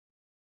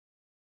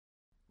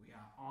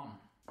on.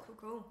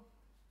 Cool.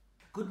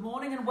 Good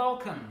morning and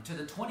welcome to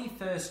the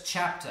 21st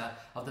chapter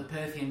of the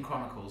Perthian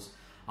Chronicles.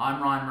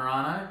 I'm Ryan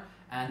Morano,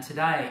 and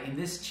today in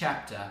this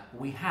chapter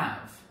we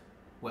have,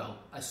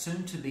 a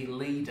soon-to-be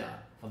leader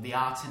of the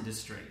arts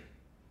industry,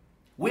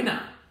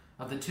 winner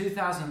of the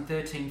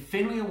 2013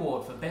 Finley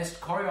Award for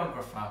Best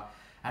Choreographer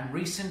and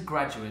recent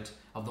graduate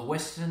of the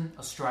Western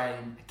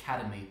Australian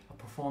Academy of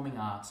Performing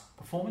Arts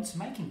Performance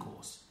Making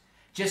course.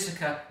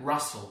 Jessica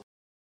Russell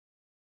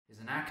is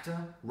an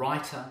actor,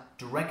 writer,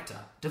 director,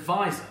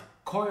 deviser,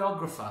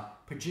 choreographer,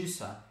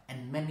 producer,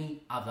 and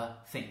many other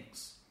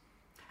things.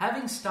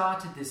 Having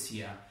started this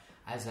year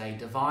as a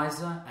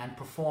deviser and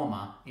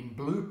performer in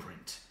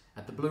Blueprint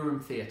at the Blue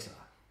Room Theatre,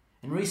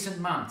 in recent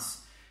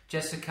months,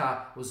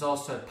 Jessica was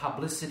also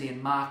publicity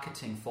and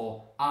marketing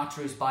for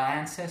Arteries by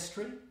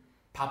Ancestry,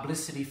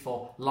 publicity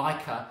for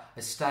Leica,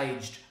 a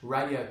staged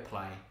radio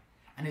play,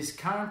 and is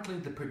currently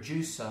the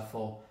producer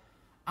for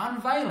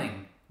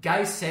Unveiling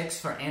Gay Sex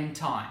for End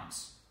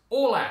Times,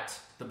 all at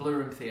the Blue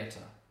Room Theatre.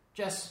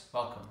 Jess,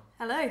 welcome.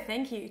 Hello,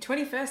 thank you.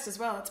 21st as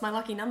well, it's my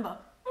lucky number.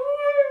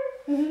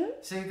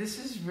 See,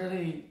 this is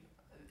really,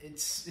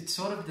 it's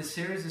sort of, the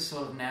series is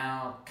sort of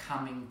now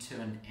coming to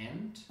an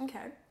end.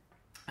 Okay.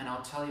 And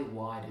I'll tell you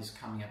why it is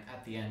coming up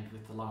at the end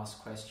with the last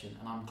question.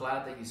 And I'm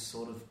glad that you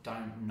sort of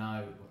don't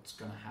know what's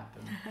going to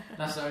happen.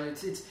 No, so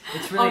it's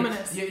really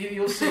ominous.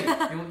 You'll see.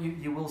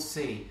 You will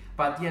see.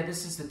 But yeah,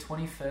 this is the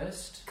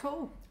 21st.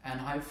 Cool. And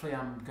hopefully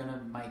I'm going to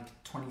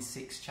make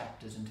 26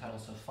 chapters in total,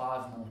 so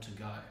 5 more to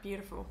go.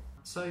 Beautiful.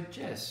 So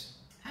Jess,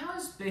 how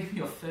has been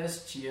your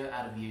first year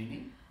out of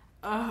uni?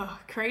 Oh,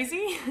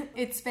 crazy.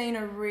 It's been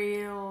a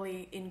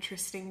really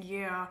interesting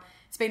year.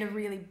 It's been a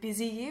really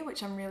busy year,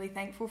 which I'm really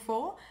thankful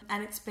for.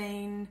 And it's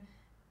been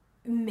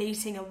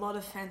meeting a lot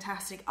of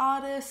fantastic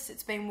artists.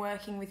 It's been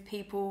working with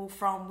people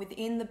from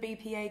within the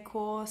BPA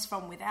course,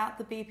 from without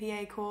the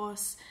BPA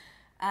course.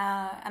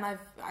 And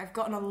I've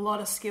gotten a lot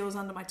of skills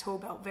under my tool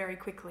belt very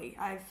quickly.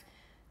 I've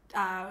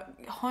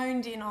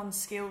honed in on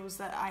skills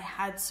that I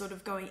had sort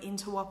of going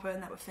into WAAPA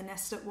and that were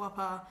finessed at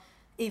WAAPA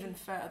even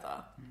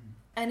further.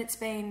 And it's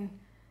been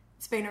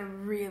a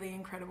really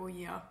incredible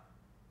year,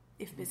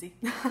 if busy.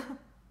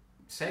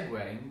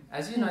 Segueing,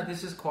 as you know,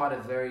 this is quite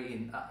a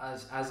very,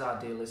 as our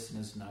dear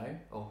listeners know,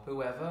 or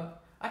whoever.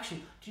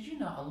 Actually, did you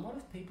know a lot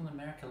of people in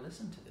America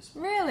listen to this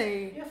podcast?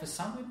 Really? Yeah, for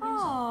some weird reason.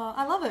 Oh,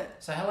 I love it.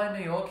 So hello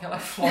New York, hello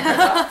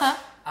Florida.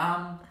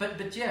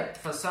 But yeah,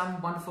 for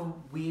some wonderful,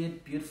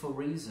 weird, beautiful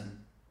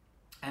reason.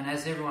 And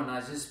as everyone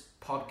knows, this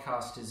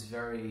podcast is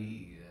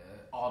very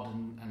odd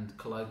and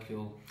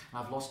colloquial.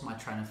 I've lost my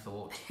train of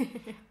thought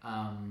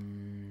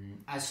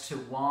as to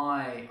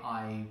why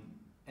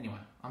Anyway,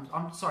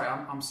 I'm sorry,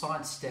 I'm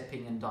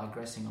sidestepping and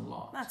digressing a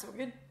lot. That's all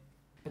good.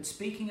 But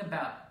speaking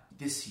about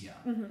this year,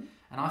 and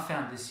I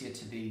found this year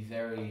to be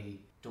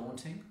very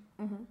daunting.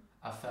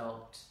 I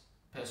felt,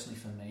 personally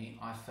for me,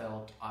 I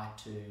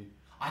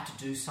had to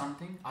do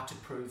something, I had to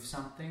prove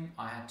something,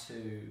 I had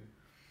to,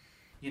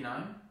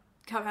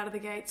 come out of the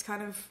gates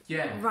kind of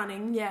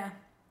running,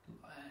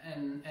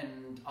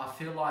 And I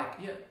feel like,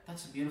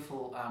 that's a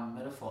beautiful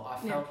metaphor.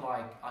 I felt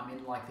like I'm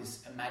in like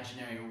this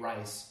imaginary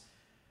race.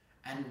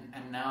 And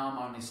now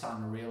I'm only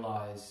starting to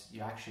realise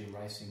you're actually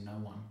racing no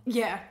one.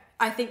 Yeah,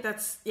 I think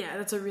that's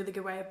a really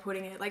good way of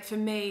putting it. Like for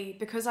me,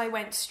 because I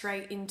went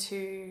straight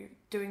into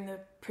doing the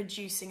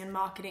producing and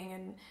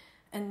marketing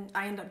and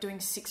I ended up doing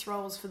 6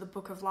 roles for the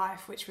Book of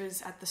Life, which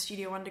was at the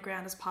Studio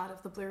Underground as part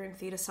of the Blue Room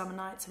Theatre Summer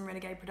Nights and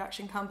Renegade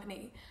Production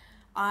Company.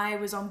 I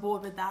was on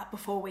board with that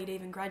before we'd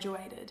even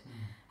graduated.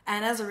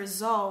 And as a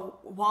result,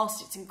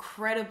 whilst it's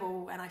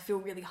incredible and I feel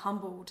really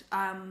humbled,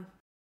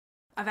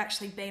 I've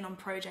actually been on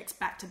projects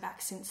back to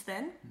back since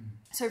then.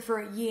 So for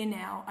a year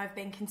now, I've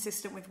been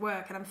consistent with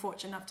work, and I'm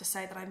fortunate enough to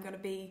say that I'm going to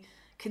be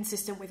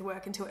consistent with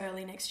work until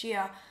early next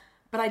year.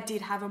 But I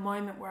did have a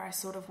moment where I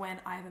sort of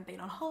went, I haven't been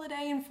on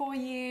holiday in 4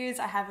 years.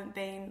 I haven't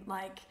been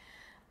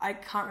I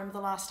can't remember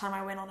the last time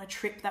I went on a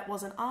trip that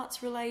wasn't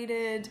arts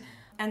related.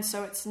 And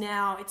so it's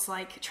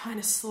like trying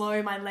to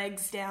slow my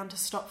legs down to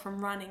stop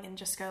from running and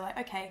just go like,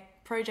 okay,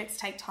 projects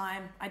take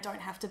time. I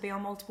don't have to be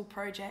on multiple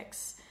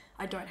projects.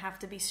 I don't have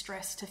to be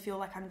stressed to feel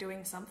like I'm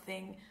doing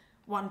something.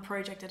 One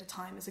project at a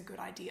time is a good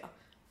idea.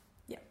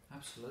 Yeah.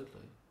 Absolutely.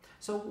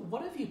 So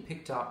what have you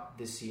picked up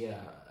this year?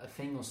 A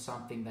thing or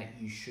something that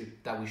we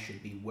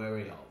should be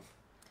wary of?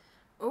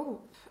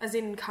 Oh, as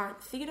in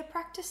current theatre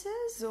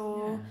practices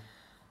or... Yeah.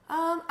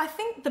 I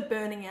think the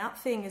burning out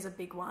thing is a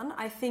big one.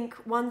 I think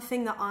one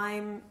thing that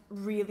I'm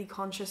really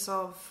conscious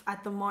of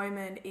at the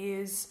moment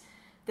is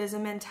there's a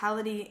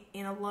mentality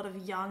in a lot of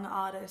young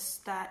artists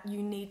that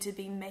you need to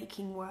be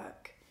making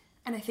work.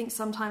 And I think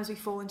sometimes we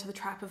fall into the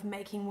trap of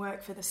making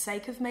work for the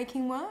sake of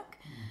making work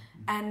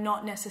and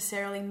not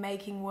necessarily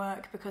making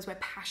work because we're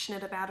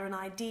passionate about an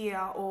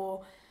idea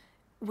or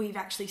we've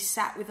actually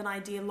sat with an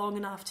idea long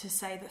enough to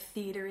say that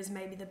theatre is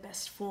maybe the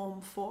best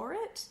form for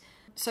it.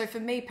 So for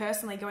me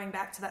personally, going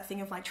back to that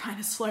thing of like trying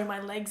to slow my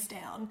legs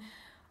down,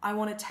 I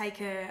want to take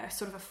a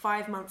sort of a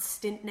 5-month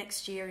stint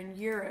next year in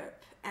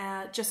Europe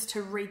just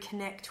to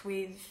reconnect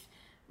with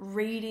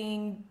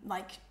reading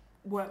like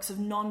works of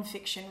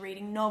non-fiction,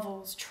 reading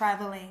novels,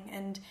 traveling,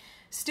 and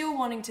still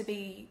wanting to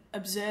be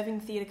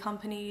observing theatre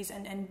companies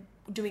and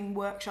doing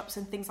workshops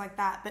and things like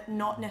that, but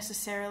not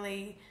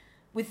necessarily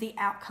with the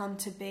outcome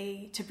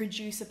to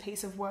produce a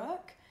piece of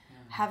work,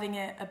 having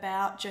it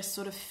about just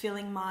sort of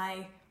filling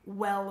my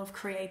well of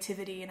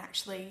creativity and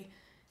actually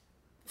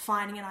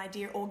finding an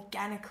idea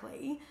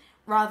organically,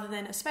 rather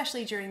than,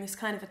 especially during this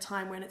kind of a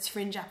time when it's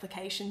fringe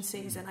application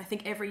season. I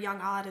think every young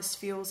artist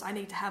feels I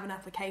need to have an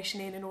application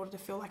in order to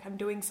feel like I'm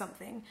doing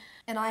something.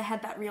 And I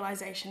had that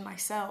realization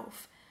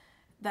myself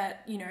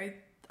that, you know,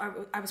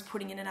 I was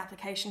putting in an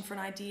application for an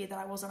idea that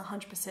I wasn't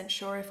 100%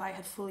 sure if I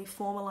had fully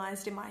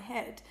formalized in my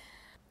head.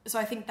 So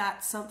I think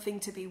that's something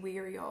to be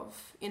wary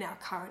of in our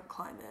current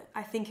climate.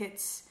 I think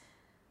it's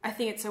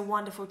a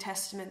wonderful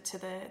testament to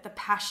the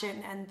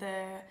passion and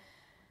the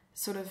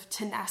sort of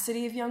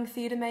tenacity of young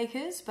theatre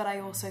makers, but I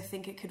also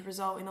think it could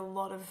result in a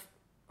lot of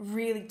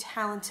really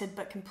talented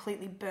but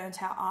completely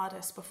burnt out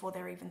artists before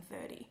they're even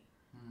 30.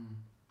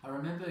 I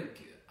remember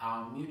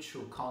our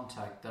mutual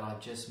contact that I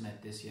just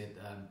met this year,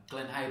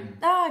 Glenn Hayden.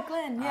 Ah,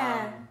 Glenn,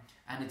 yeah.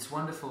 And it's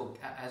wonderful,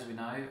 as we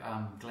know,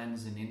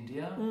 Glenn's in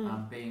India,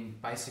 being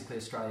basically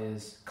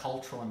Australia's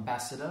cultural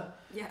ambassador,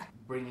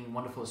 bringing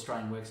wonderful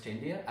Australian works to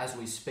India as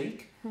we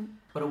speak.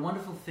 But a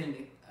wonderful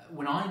thing,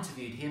 when I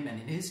interviewed him and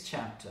in his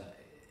chapter,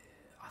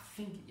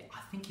 I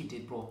think he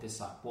did brought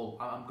this up. Well,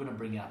 I'm going to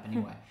bring it up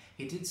anyway.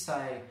 He did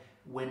say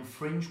when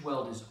Fringe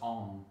World is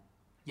on,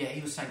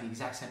 he was saying the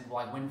exact same,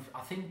 like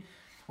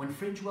when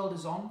Fringe World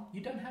is on, you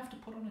don't have to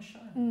put on a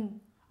show.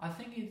 I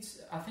think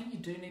you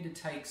do need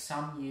to take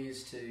some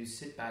years to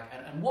sit back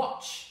and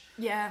watch.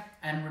 Yeah.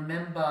 And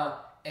remember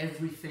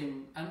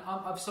everything. And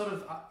I've sort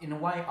of, in a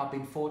way, I've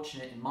been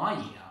fortunate in my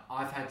year.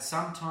 I've had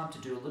some time to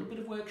do a little bit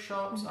of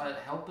workshops. I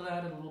help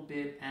out a little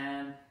bit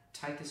and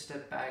take a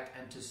step back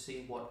and to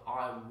see what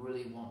I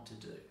really want to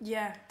do.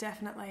 Yeah,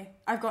 definitely.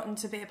 I've gotten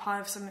to be a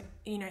part of some,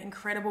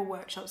 incredible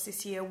workshops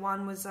this year.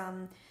 One was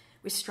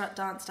with Strut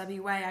Dance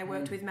WA. I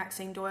worked with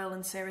Maxine Doyle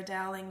and Sarah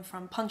Dowling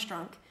from Punch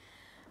Drunk,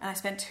 and I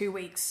spent 2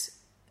 weeks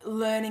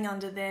learning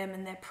under them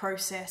and their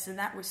process, and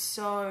that was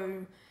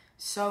so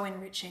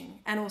enriching,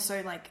 and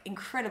also like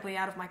incredibly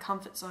out of my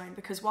comfort zone,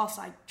 because whilst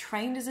I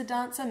trained as a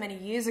dancer many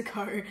years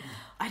ago,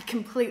 I'd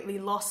completely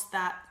lost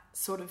that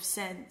sort of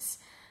sense.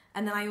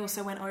 And then I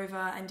also went over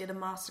and did a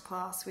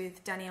masterclass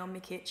with Danielle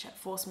Mikic at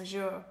Force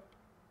Majeure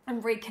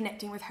and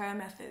reconnecting with her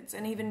methods,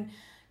 and even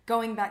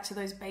going back to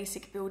those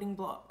basic building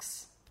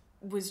blocks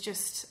was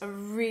just a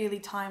really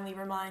timely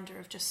reminder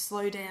of just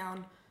slow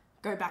down,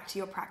 go back to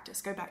your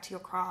practice, go back to your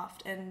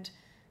craft, and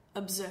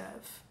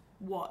observe,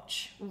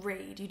 watch,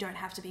 read. You don't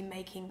have to be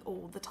making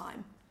all the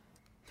time.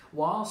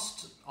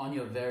 Whilst on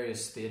your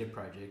various theatre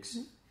projects,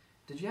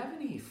 did you have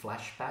any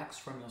flashbacks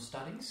from your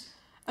studies?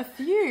 A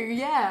few,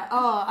 yeah.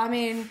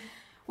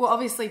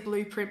 Obviously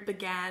Blueprint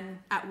began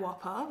at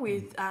WAPA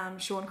with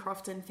Sean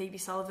Crofton, Phoebe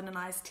Sullivan and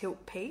I's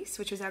Tilt piece,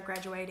 which was our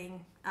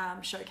graduating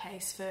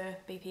showcase for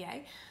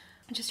BPA.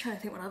 I'm just trying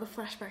to think what other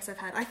flashbacks I've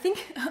had. I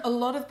think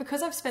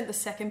because I've spent the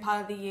second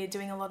part of the year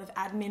doing a lot of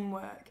admin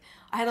work,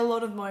 I had a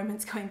lot of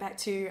moments going back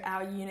to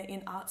our unit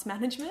in arts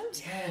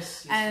management.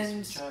 Yes,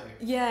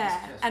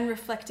 and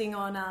reflecting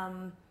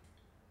on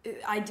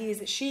ideas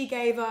that she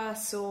gave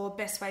us or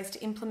best ways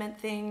to implement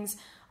things.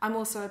 I'm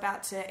also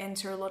about to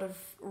enter a lot of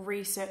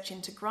research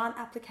into grant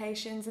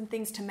applications and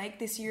things to make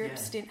this Europe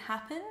stint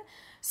happen.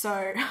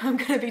 So I'm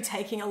going to be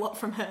taking a lot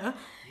from her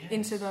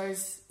into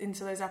those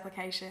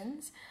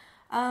applications.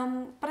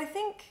 But I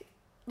think,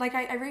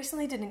 I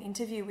recently did an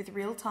interview with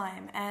Real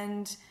Time,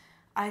 and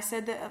I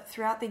said that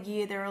throughout the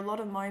year there are a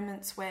lot of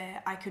moments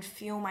where I could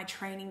feel my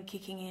training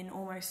kicking in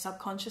almost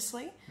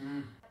subconsciously.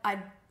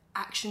 I'd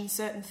action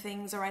certain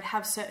things, or I'd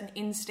have certain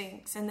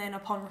instincts, and then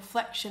upon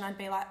reflection I'd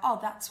be like, oh,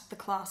 that's the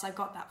class I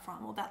got that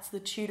from, or that's the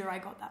tutor I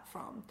got that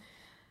from,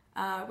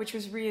 which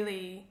was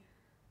really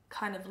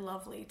kind of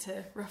lovely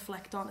to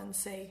reflect on and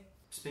see.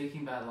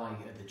 Speaking about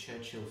the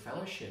Churchill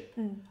Fellowship,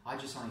 I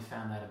just only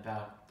found out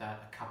about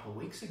that a couple of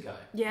weeks ago.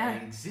 Yeah.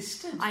 It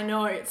existed. I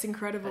know, it's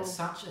incredible. It's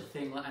such a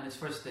thing, and it's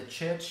for the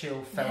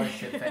Churchill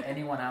Fellowship, for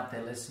anyone out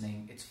there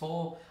listening. It's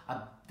for,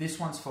 this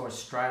one's for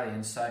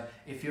Australians, so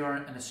if you're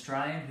an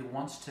Australian who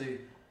wants to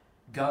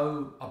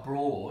go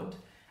abroad,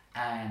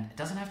 and it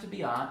doesn't have to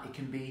be art, it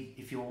can be,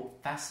 if you're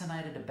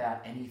fascinated about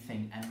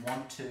anything and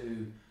want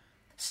to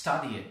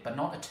study it, but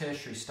not a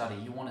tertiary study.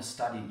 You want to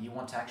study it. You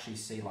want to actually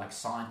see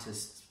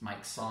scientists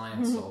make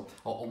science or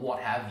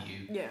what have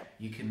you. Yeah.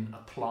 You can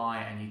apply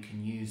and you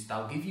can use.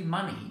 They'll give you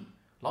money,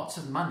 lots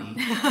of money,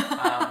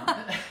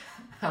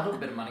 a little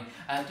bit of money,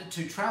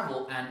 to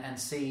travel and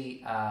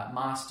see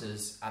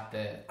masters at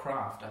their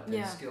craft, at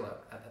their skill,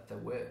 at their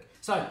work.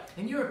 So,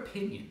 in your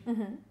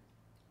opinion,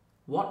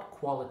 what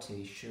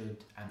quality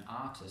should an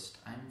artist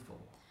aim for?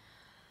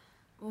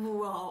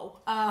 Whoa.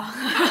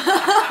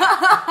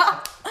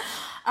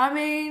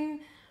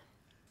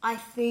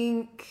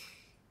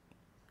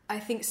 I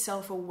think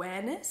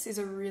self-awareness is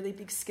a really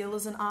big skill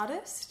as an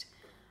artist.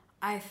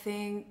 I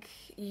think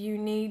you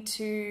need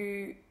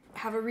to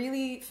have a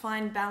really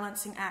fine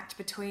balancing act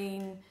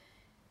between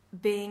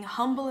being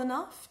humble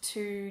enough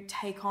to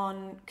take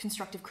on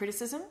constructive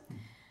criticism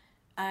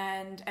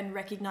and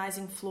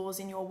recognizing flaws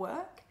in your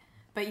work,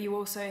 but you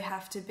also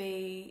have to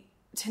be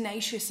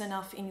tenacious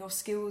enough in your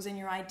skills and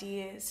your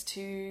ideas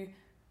to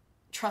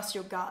trust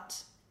your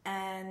gut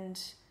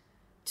and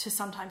to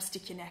sometimes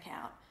stick your neck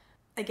out.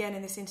 Again,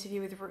 in this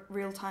interview with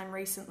Real Time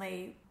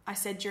recently, I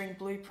said during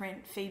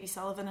Blueprint, Phoebe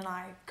Sullivan and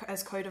I,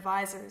 as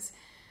co-devisers,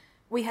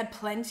 we had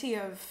plenty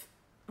of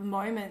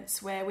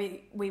moments where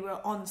we were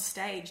on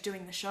stage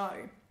doing the show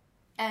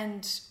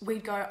and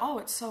we'd go, oh,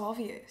 it's so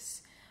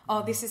obvious.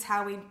 Oh, this is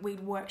how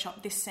we'd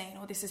workshop this scene,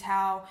 or this is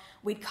how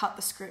we'd cut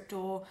the script,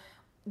 or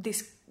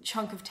this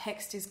chunk of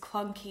text is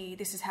clunky,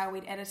 this is how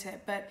we'd edit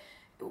it. But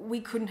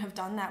we couldn't have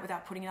done that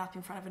without putting it up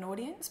in front of an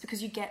audience,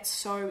 because you get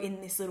so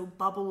in this little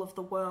bubble of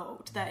the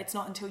world that it's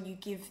not until you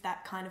give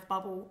that kind of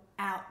bubble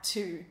out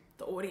to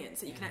the audience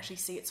that you can actually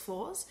see its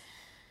flaws.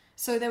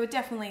 So there were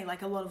definitely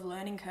like a lot of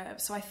learning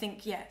curves. So I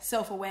think,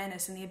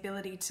 self-awareness and the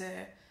ability to,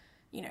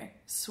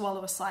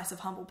 swallow a slice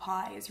of humble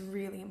pie is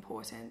really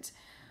important.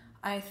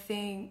 I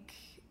think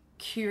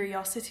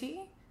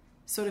curiosity,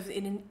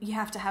 you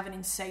have to have an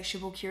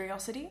insatiable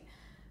curiosity,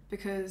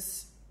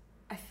 because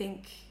I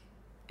think,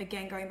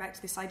 again, going back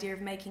to this idea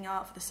of making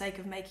art for the sake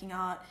of making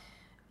art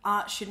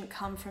shouldn't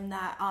come from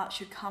that. Art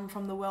should come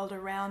from the world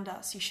around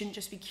us. You shouldn't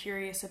just be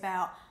curious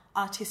about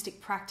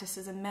artistic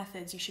practices and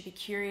methods. You should be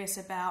curious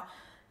about,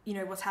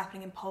 what's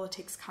happening in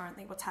politics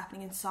currently, what's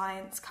happening in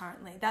science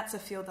currently. That's a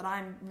field that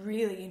I'm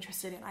really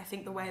interested in. I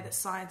think the way that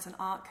science and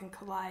art can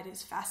collide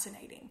is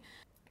fascinating.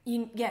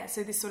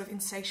 So this sort of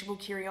insatiable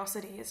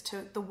curiosity as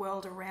to the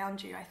world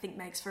around you, I think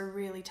makes for a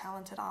really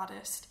talented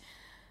artist.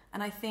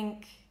 And I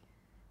think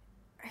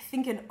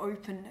an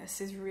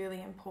openness is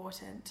really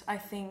important. I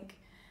think,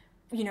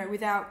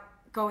 without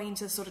going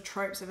into the sort of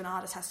tropes of an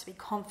artist has to be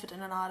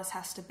confident, an artist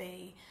has to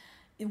be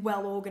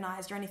well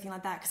organised or anything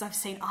like that, because I've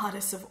seen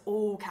artists of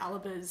all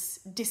calibres,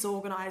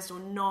 disorganised or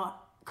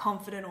not,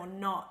 confident or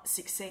not,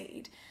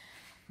 succeed.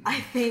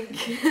 I think...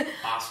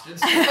 Bastards.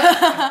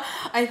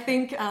 I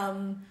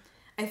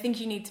think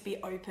you need to be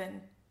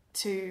open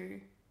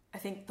to,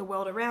 the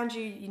world around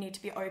you. You need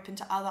to be open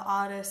to other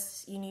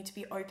artists. You need to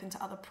be open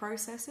to other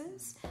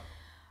processes.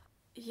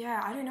 Yeah,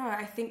 I don't know.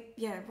 I think,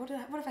 what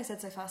have I said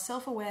so far?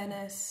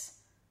 Self-awareness,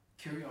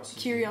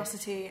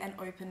 curiosity and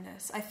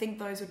openness. I think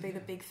those would be the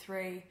big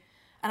three.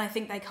 And I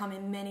think they come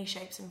in many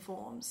shapes and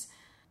forms.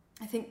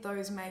 I think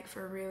those make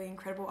for a really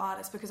incredible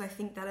artist, because I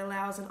think that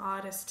allows an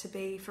artist to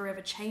be forever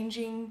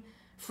changing,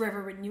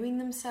 forever renewing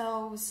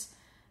themselves,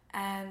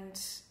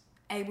 and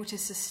able to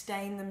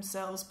sustain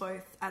themselves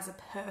both as a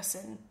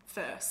person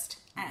first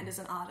and as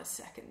an artist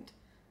second.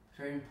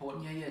 Very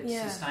important.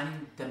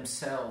 Sustaining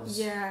themselves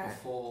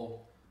before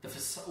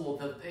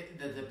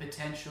the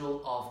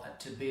potential of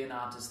to be an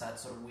artist, that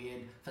sort of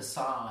weird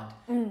facade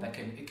that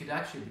it could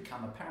actually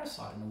become a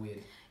parasite in a weird.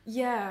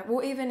 Yeah,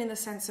 well, even in the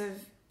sense of,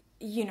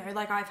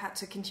 I've had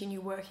to continue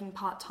working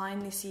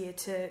part-time this year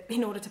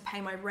in order to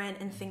pay my rent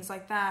and things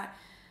like that,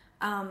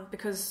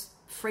 because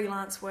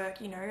freelance work,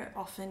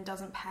 often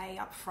doesn't pay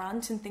up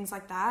front and things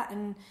like that.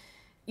 And,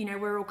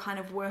 we're all kind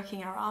of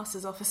working our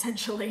asses off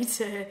essentially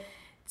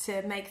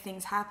to make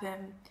things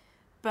happen.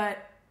 But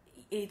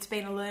it's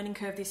been a learning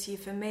curve this year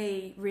for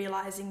me,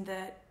 realising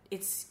that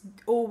it's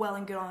all well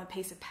and good on a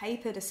piece of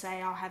paper to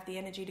say I'll have the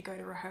energy to go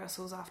to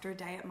rehearsals after a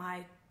day at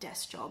my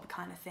desk job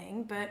kind of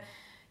thing. But,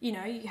 you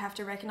have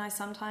to recognise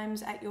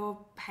sometimes at your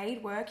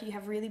paid work you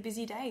have really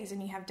busy days,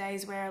 and you have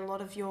days where a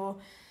lot of your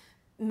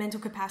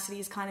mental capacity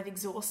is kind of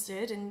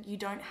exhausted and you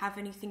don't have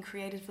anything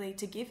creatively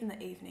to give in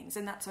the evenings,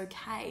 and that's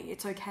okay.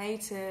 It's okay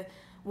to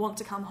want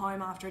to come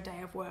home after a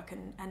day of work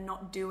and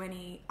not do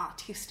any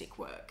artistic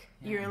work.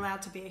 You're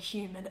allowed to be a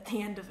human at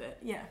the end of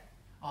it.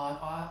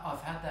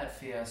 I've had that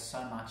fear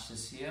so much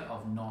this year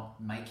of not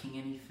making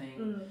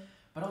anything.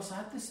 But also I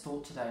had this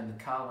thought today in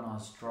the car when I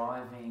was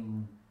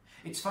driving.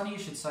 It's funny you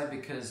should say,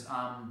 because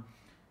I'm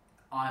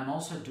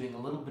also doing a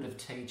little bit of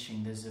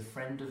teaching. There's a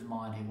friend of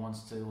mine who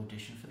wants to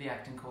audition for the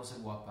acting course at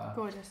WAPA.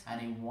 Gorgeous.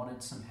 And he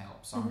wanted some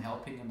help, so I'm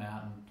helping him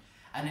out.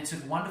 And it's a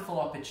wonderful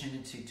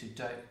opportunity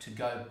to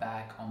go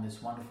back on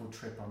this wonderful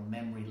trip on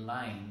memory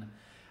lane.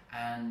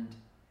 And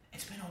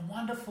it's been a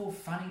wonderful,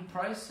 funny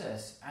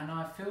process. And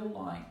I feel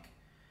like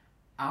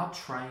our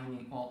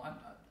training...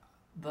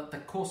 The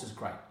course is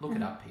great. Look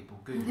it up, people.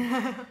 Google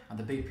it. And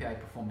the BPA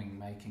Performing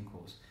Making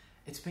course.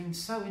 It's been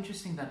so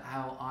interesting that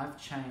how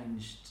I've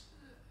changed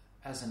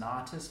as an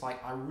artist.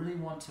 Like, I really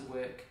want to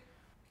work,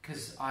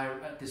 because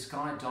this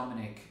guy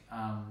Dominic,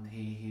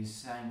 he's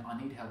saying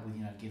I need help with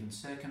given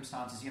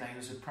circumstances. He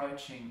was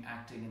approaching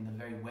acting in the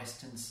very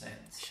Western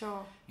sense.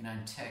 Sure. In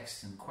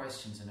text and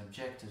questions and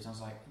objectives. I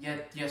was like,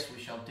 yes, we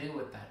shall deal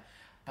with that.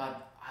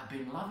 But I've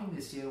been loving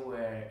this year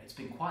where it's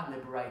been quite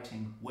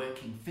liberating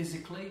working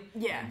physically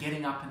and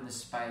getting up in the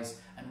space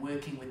and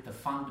working with the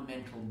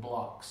fundamental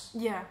blocks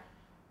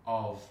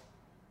of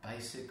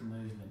basic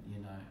movement, you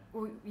know.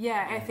 Well,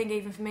 yeah, I think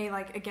even for me,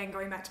 like, again,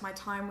 going back to my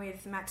time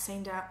with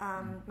Maxine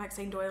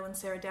Doyle and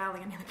Sarah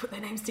Dowling, I nearly put their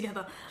names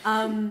together.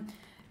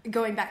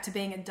 Going back to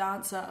being a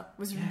dancer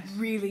was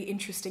really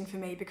interesting for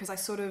me, because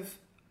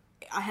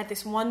I had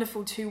this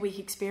wonderful 2-week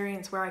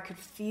experience where I could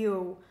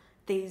feel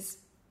these,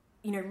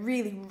 you know,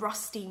 really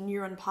rusty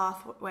neuron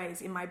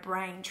pathways in my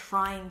brain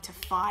trying to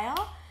fire,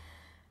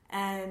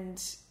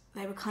 and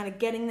they were kind of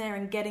getting there,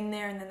 and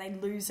then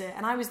they'd lose it.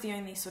 And I was the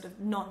only sort of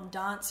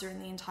non-dancer in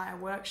the entire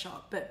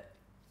workshop, but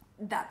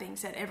that being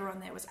said, everyone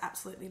there was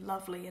absolutely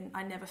lovely, and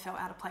I never felt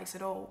out of place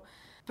at all.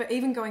 But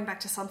even going back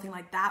to something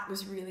like that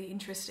was really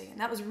interesting, and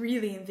that was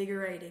really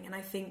invigorating, and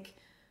I think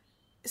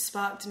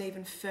sparked an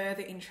even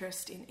further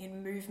interest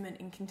in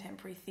movement in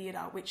contemporary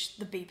theatre, which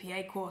the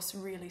BPA course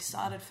really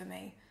started for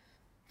me.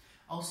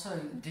 Also,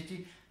 did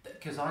you...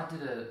 Because I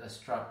did a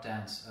strut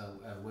dance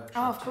workshop.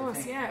 Oh, of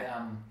course,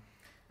 yeah.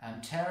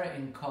 Terra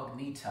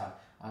Incognita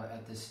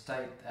at the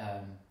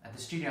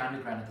Studio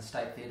Underground at the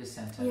State Theatre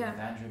Centre with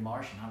Andrew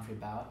Morris and Humphrey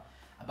Bauer.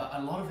 But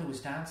a lot of it was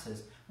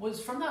dancers.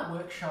 Was from that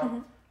workshop,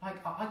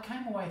 like, I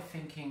came away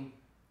thinking,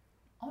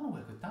 I want to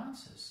work with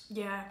dancers.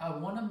 Yeah. I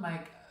want to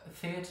make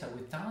theatre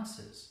with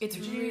dancers. It's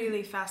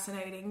really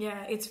fascinating.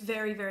 Yeah, it's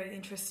very, very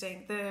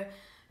interesting. The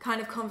kind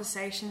of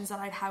conversations that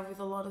I'd have with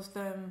a lot of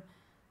them,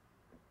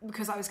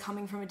 because I was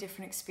coming from a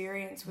different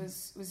experience,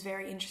 was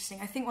very interesting.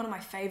 I think one of my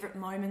favourite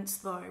moments,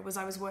 though, was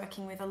I was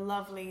working with a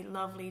lovely,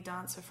 lovely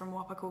dancer from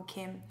WAPA called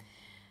Kim,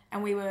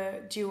 and we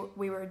were a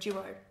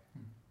duo.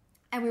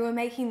 And we were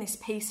making this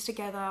piece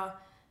together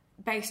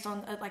based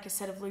on like a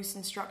set of loose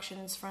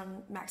instructions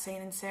from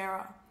Maxine and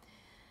Sarah.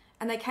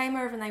 And they came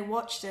over and they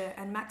watched it,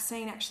 and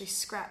Maxine actually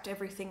scrapped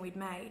everything we'd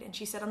made. And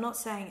she said, I'm not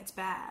saying it's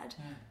bad,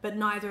 but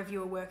neither of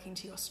you are working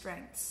to your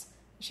strengths.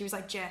 She was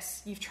like,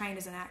 Jess, you've trained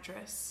as an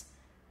actress.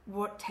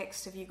 What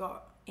text have you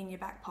got in your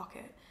back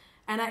pocket?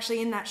 And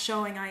actually in that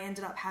showing, I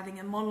ended up having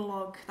a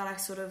monologue that I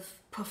sort of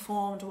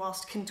performed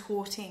whilst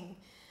contorting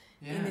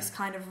in this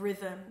kind of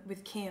rhythm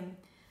with Kim.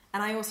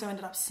 And I also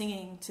ended up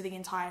singing to the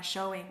entire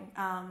showing.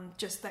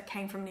 Just that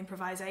came from an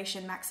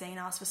improvisation. Maxine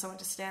asked for someone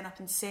to stand up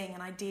and sing,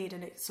 and I did,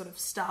 and it sort of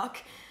stuck.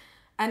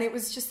 And it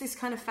was just this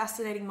kind of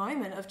fascinating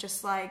moment of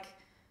just like,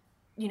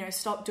 you know,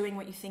 stop doing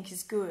what you think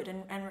is good,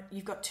 and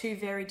you've got two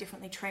very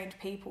differently trained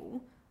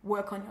people,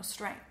 work on your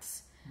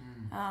strengths.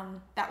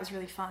 That was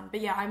really fun. But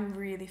yeah, I'm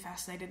really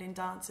fascinated in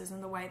dancers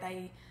and the way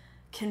they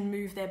can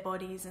move their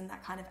bodies and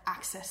that kind of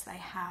access they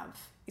have.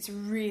 It's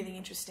really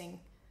interesting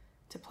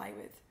to play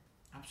with.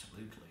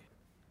 Absolutely.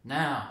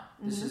 Now,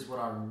 this is what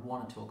I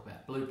want to talk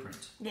about.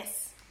 Blueprint.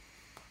 Yes.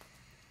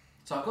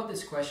 So I've got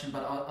this question,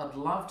 but I'd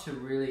love to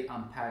really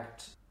unpack.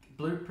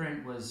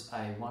 Blueprint was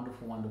a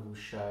wonderful, wonderful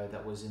show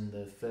that was in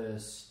the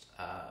first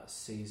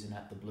season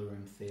at the Blue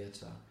Room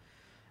Theatre.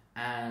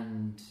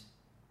 And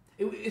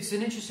it's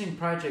an interesting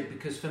project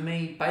because for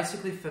me,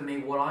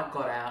 what I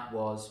got out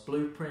was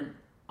Blueprint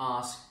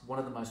asked one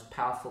of the most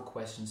powerful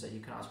questions that you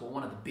can ask. Well,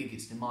 one of the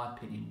biggest, in my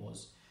opinion,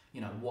 was,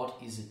 you know, what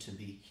is it to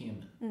be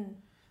human?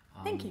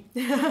 Thank you.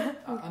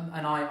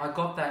 and I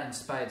got that in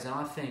spades, and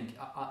I think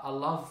I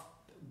love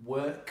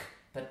work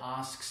that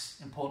asks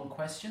important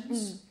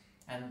questions,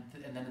 and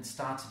then it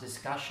starts a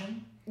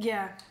discussion.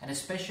 Yeah. And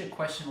especially a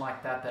question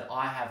like that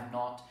I have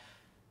not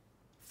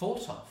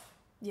thought of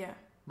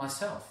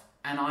myself.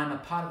 And I'm a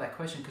part of that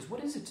question because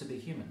what is it to be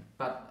human?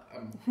 But,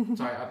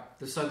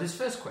 so this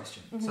first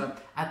question. So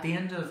at the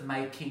end of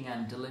making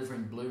and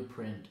delivering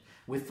Blueprint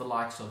with the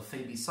likes of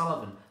Phoebe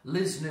Sullivan,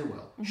 Liz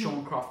Newell,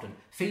 Sean Crofton,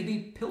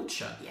 Phoebe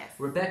Pilcher,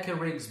 Rebecca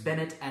Riggs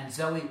Bennett and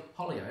Zoe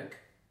Hollyoak,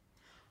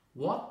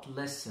 what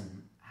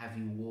lesson have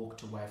you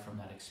walked away from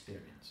that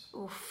experience?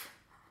 Oof.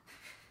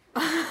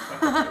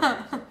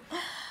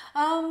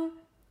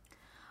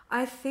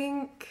 I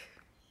think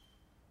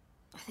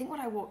what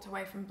I walked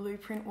away from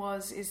Blueprint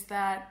is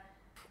that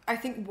I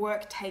think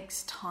work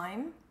takes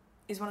time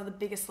is one of the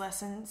biggest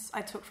lessons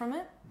I took from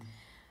it.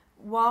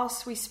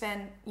 Whilst we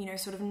spent, you know,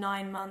 sort of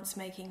 9 months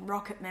making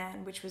Rocket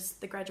Man, which was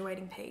the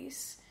graduating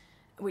piece,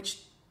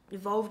 which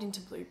evolved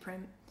into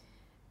Blueprint,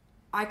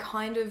 I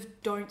kind of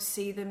don't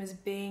see them as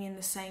being in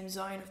the same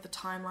zone of the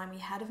timeline we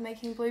had of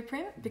making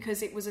Blueprint,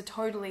 because it was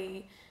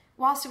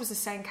whilst it was the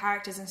same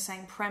characters and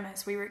same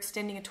premise, we were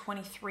extending a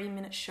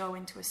 23-minute show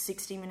into a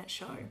 60-minute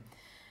show.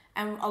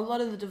 And a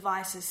lot of the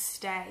devices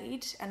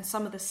stayed, and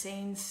some of the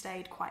scenes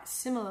stayed quite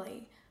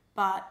similarly,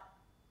 but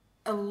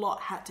a lot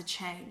had to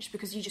change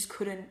because you just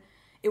couldn't.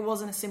 It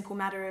wasn't a simple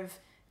matter of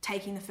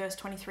taking the first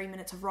 23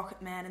 minutes of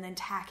Rocket Man and then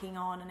tacking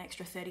on an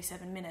extra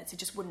 37 minutes. It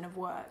just wouldn't have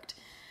worked.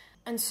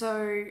 And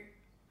so,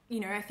 you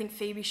know, I think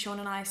Phoebe, Sean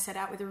and I set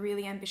out with a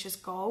really ambitious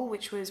goal,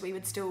 which was we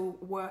would still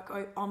work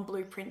on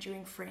Blueprint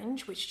during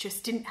Fringe, which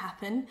just didn't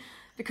happen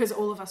because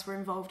all of us were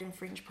involved in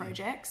Fringe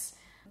projects.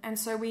 And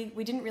so we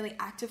didn't really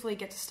actively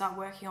get to start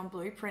working on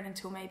Blueprint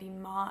until maybe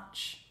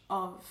March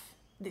of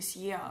this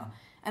year,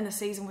 and the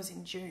season was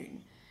in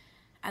June.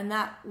 And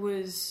that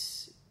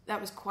was that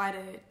was quite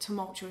a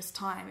tumultuous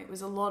time. It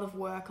was a lot of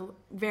work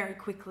very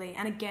quickly.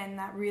 And again,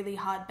 that really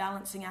hard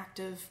balancing act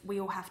of we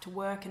all have to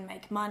work and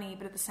make money,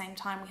 but at the same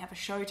time we have a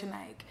show to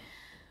make.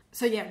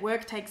 So yeah,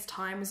 work takes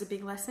time was a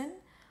big lesson.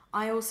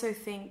 I also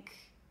think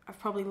I've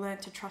probably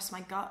learned to trust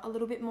my gut a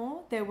little bit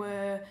more. There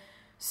were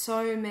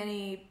so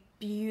many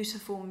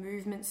beautiful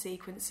movement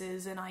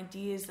sequences and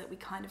ideas that we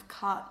kind of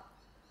cut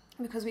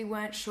because we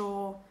weren't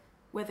sure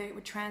whether it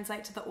would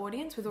translate to the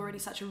audience with already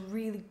such a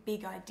really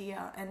big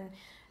idea.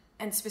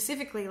 And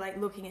specifically, like,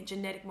 looking at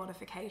genetic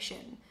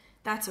modification,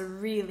 that's a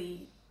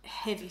really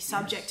heavy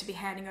subject to be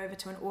handing over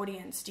to an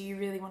audience. Do you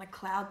really want to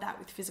cloud that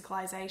with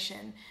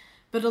physicalization?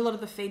 But a lot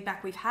of the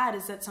feedback we've had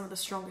is that some of the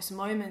strongest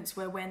moments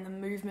were when the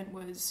movement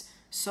was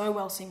so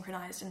well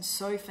synchronized and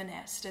so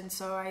finessed. And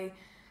so I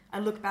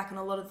look back on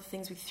a lot of the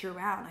things we threw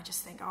out and I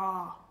just think,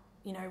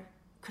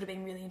 could have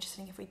been really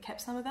interesting if we kept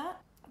some of that.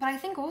 But I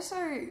think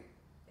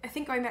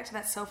going back to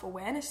that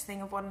self-awareness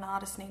thing of what an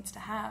artist needs to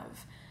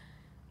have,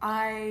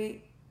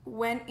 I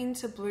went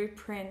into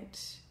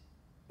Blueprint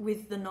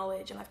with the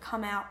knowledge, and I've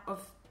come out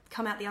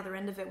the other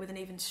end of it with an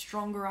even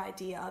stronger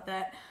idea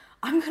that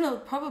I'm going to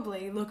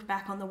probably look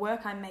back on the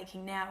work I'm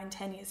making now in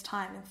 10 years'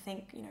 time and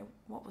think,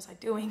 what was I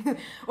doing?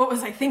 What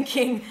was I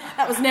thinking?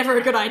 That was never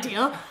a good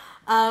idea.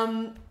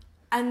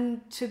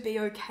 And to be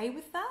okay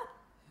with that,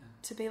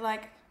 to be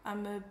like,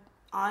 I'm an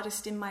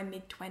artist in my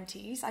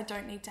mid-20s. I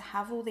don't need to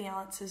have all the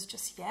answers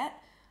just yet.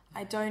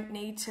 I don't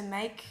need to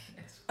make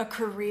a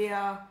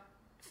career,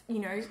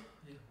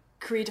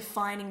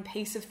 career-defining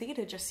piece of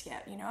theatre just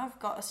yet. I've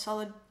got a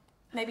solid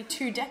maybe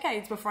 2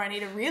 decades before I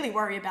need to really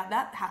worry about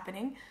that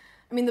happening.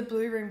 I mean, the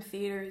Blue Room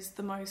Theatre is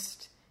the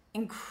most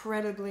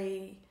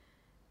incredibly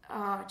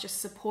just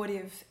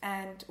supportive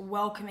and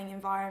welcoming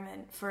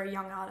environment for a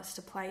young artist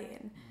to play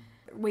in.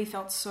 We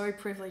felt so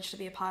privileged to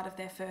be a part of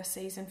their first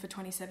season for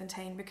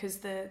 2017 because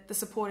the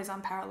support is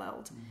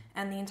unparalleled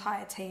and the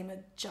entire team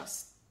are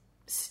just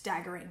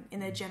staggering in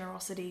their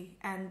generosity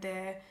and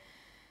their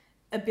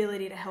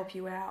ability to help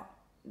you out.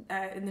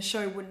 And the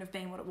show wouldn't have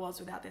been what it was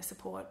without their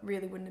support,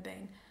 really wouldn't have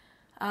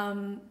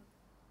been.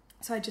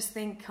 So I just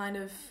think kind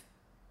of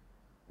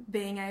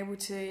being able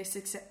to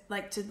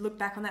look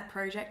back on that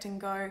project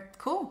and go,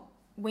 cool,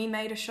 we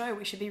made a show,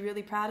 we should be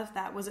really proud of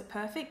that. Was it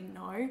perfect?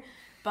 No,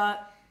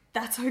 but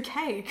that's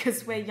okay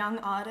because we're young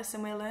artists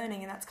and we're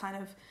learning, and that's kind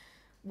of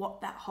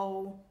what that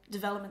whole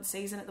development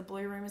season at the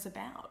Blue Room is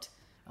about.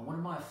 And one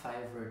of my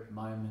favourite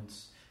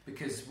moments,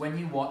 because when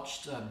you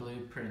watched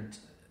Blueprint,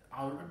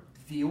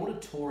 the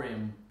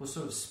auditorium was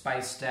sort of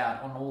spaced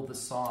out on all the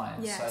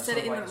sides. Yeah, so set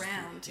it in the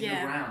round. In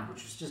the round,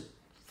 which was just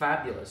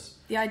fabulous.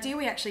 The idea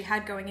we actually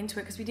had going into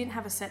it, because we didn't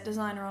have a set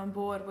designer on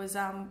board, was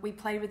we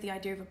played with the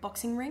idea of a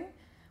boxing ring.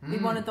 We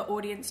wanted the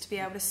audience to be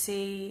able to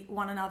see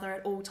one another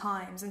at all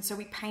times. And so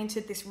we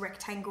painted this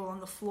rectangle on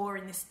the floor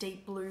in this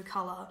deep blue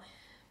colour.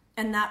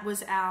 And that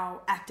was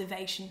our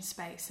activation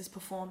space as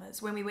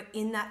performers. When we were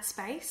in that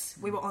space,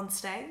 we were on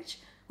stage.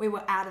 We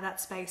were out of that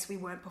space, we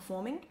weren't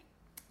performing.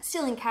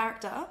 Still in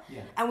character.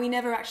 Yeah. And we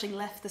never actually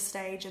left the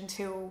stage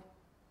until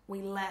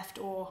we left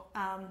or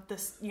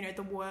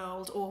the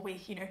world, or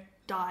we,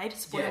 died.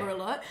 Spoiler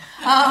alert.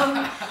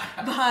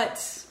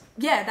 But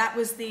yeah, that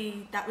was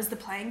the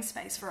playing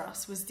space for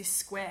us, was this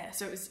square.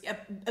 So it was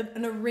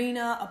an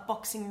arena, a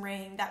boxing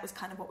ring. That was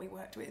kind of what we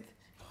worked with.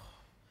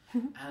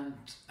 And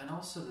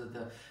also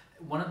the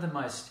one of the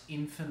most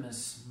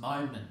infamous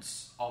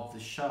moments of the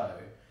show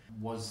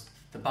was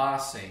the bar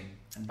scene,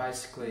 and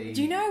basically.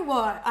 Do you know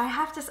what I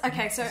have to?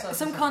 Okay, so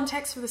some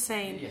context for the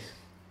scene. Yes.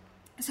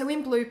 So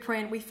in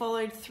Blueprint, we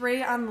followed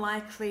 3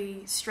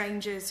 unlikely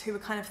strangers who were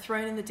kind of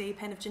thrown in the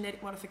deep end of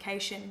genetic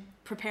modification,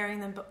 preparing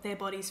their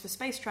bodies for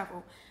space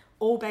travel,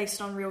 all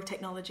based on real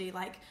technology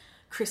like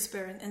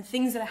CRISPR and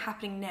things that are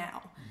happening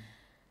now.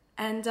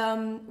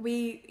 And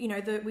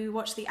we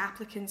watched the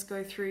applicants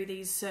go through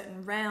these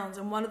certain rounds,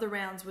 and one of the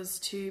rounds was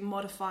to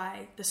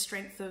modify the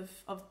strength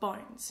of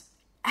bones.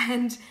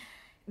 And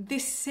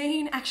this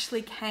scene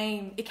actually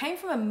came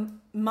from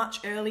a much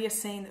earlier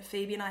scene that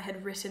Phoebe and I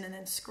had written and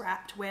then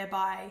scrapped,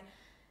 whereby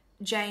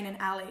Jane and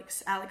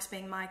Alex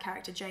being my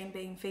character, Jane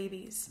being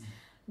Phoebe's,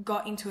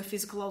 got into a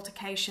physical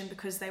altercation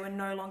because they were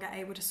no longer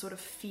able to sort of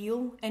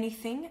feel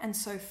anything, and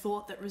so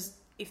thought that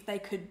if they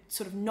could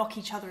sort of knock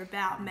each other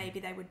about, maybe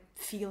they would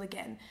feel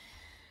again.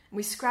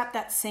 We scrapped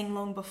that scene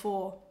long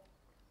before.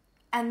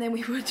 And then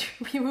we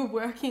were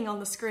working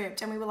on the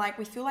script, and we were like,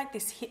 we feel like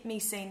this hit me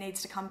scene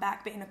needs to come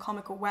back, but in a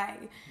comical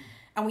way.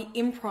 And we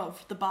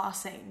improv'd the bar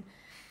scene.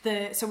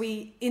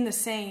 In the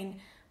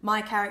scene,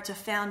 my character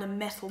found a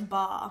metal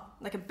bar,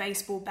 like a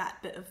baseball bat,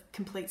 but of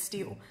complete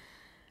steel,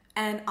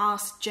 and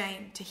asked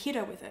Jane to hit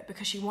her with it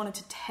because she wanted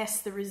to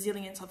test the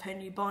resilience of her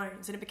new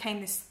bones. And it became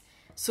this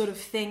sort of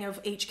thing of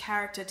each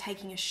character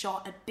taking a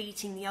shot at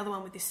beating the other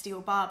one with this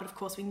steel bar, but of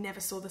course we never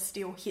saw the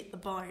steel hit the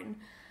bone.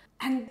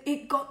 And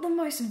it got the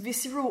most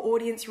visceral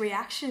audience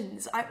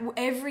reactions.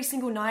 Every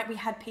single night we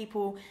had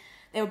people,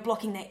 they were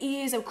blocking their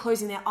ears, they were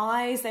closing their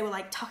eyes, they were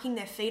like tucking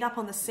their feet up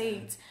on the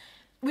seats,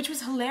 which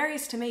was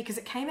hilarious to me because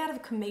it came out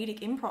of comedic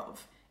improv.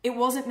 it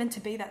wasn't meant to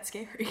be that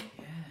scary.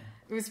 Yeah.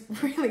 It was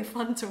really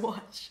fun to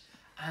watch.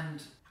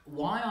 And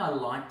why I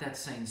like that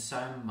scene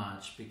so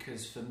much,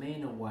 because for me,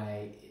 in a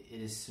way,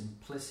 it is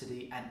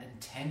simplicity and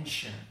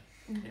intention.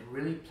 It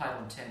really played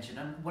on tension.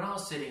 And when I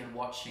was sitting and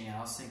watching it, I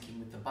was thinking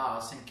with the bar, I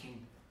was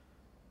thinking,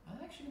 are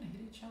they actually going to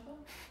hit each other?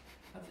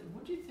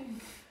 What do you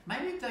think?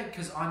 Maybe they,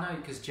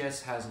 because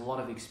Jess has a lot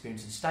of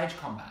experience in stage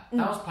combat.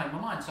 That was playing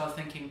my mind. So I was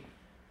thinking,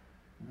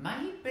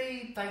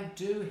 maybe they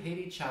do hit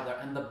each other,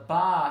 and the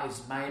bar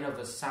is made of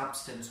a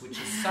substance which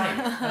is safe.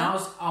 And I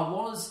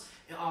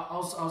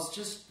was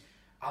just,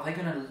 are they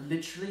going to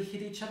literally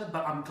hit each other?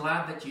 But I'm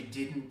glad that you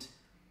didn't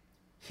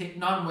hit.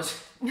 None was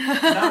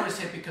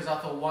hit, because I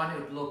thought, one, it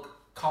would look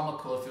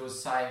comical if it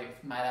was, say,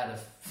 made out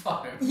of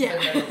foam. Yeah.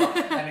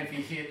 And if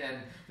you hit and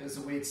there was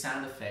a weird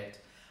sound effect.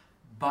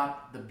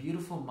 But the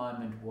beautiful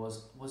moment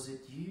was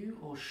it you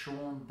or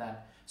Sean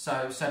that...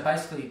 So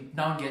basically,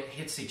 no one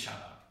hits each other.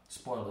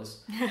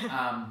 Spoilers.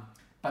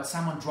 But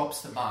someone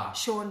drops the bar.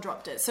 Sean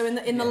dropped it. So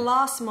in the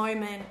last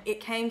moment, it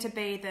came to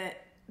be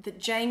that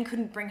Jane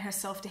couldn't bring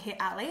herself to hit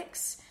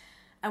Alex.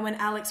 And when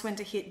Alex went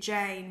to hit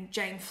Jane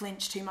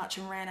flinched too much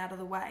and ran out of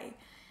the way.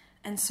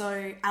 And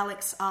so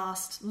Alex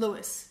asked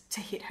Lewis to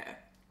hit her.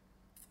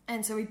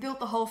 And so we built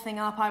the whole thing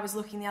up. I was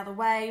looking the other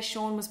way.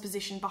 Sean was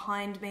positioned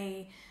behind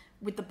me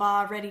with the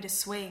bar ready to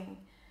swing.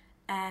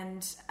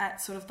 And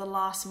at sort of the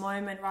last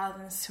moment, rather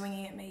than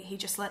swinging at me, he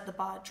just let the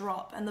bar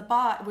drop. And the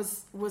bar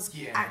was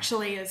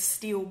actually a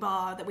steel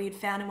bar that we had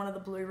found in one of the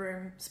Blue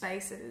Room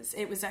spaces.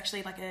 It was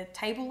actually like a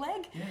table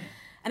leg. Yeah.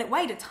 And it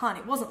weighed a ton.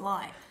 It wasn't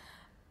light.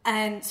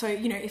 And so,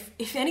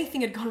 if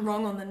anything had gone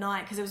wrong on the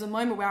night, because there was a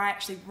moment where I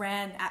actually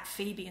ran at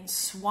Phoebe and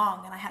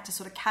swung, and I had to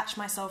sort of catch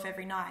myself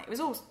every night. It was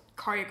all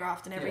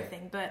choreographed and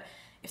everything, but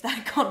if that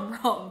had gone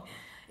wrong,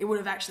 it would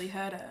have actually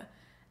hurt her.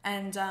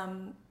 And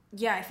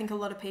I think a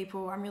lot of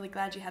people, I'm really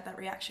glad you had that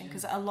reaction,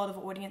 because a lot of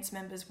audience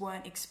members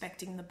weren't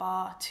expecting the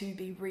bar to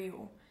be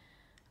real.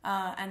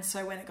 And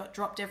so when it got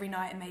dropped every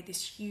night and made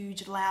this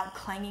huge, loud,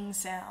 clanging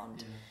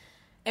sound,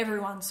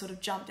 everyone sort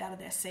of jumped out of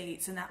their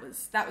seats, and that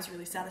was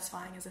really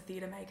satisfying as a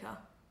theatre maker.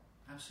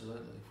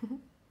 Absolutely.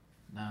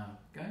 Now,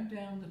 going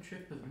down the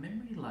trip of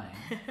memory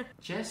lane,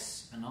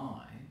 Jess and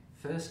I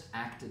first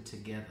acted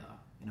together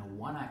in a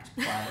one-act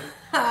play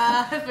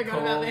I forgot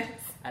about this.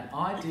 An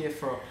Idea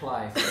for a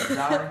Play for the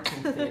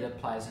Darlington Theatre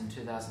Plays in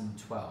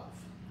 2012.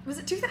 Was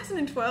it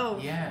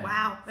 2012? Yeah.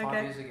 Wow.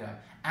 5 years ago.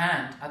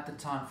 And at the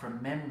time,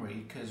 from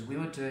memory, because we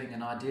were doing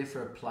an idea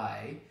for a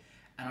play,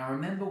 and I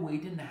remember we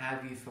didn't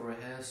have you for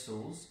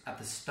rehearsals at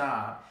the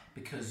start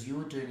because you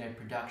were doing a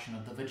production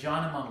of the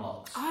Vagina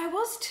Monologues. I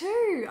was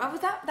too.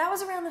 That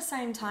was around the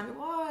same time. It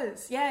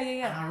was. Yeah.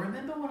 And I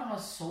remember when I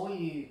saw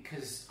you,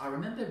 because I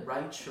remember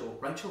Rachel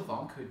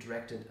Vonk, who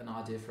directed An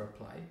Idea for a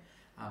Play,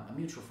 a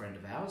mutual friend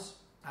of ours.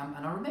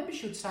 And I remember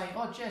she would say,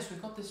 "Oh, Jess, we've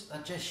got this.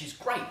 Jess, she's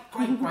great.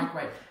 And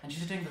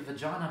she's doing the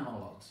Vagina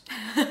Monologues."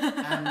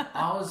 And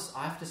I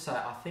have to say,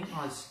 I think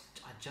I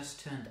just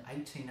turned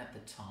 18 at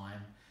the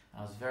time.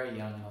 I was very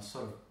young, and I was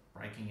sort of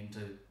breaking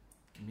into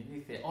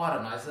community theatre. Oh, I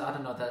don't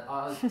know that.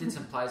 I did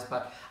some plays,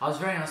 but I was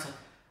very young. I was like,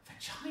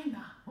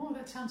 vagina? Oh,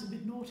 that sounds a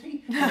bit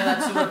naughty.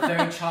 That sort of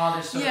very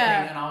childish sort of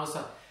thing. And I was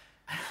like,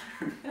 I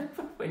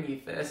remember when you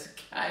first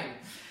came,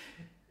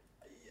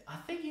 I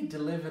think you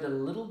delivered a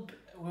little bit.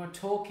 We were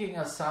talking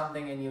or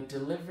something, and you're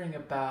delivering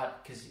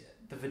about, because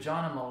the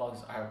Vagina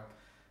Monologues are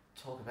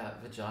talk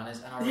about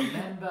vaginas, and I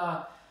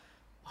remember,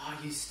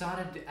 you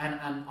started, and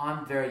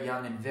I'm very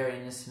young and very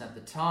innocent at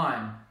the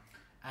time,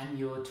 and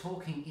you were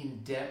talking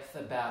in depth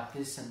about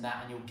this and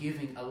that, and you're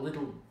giving a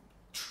little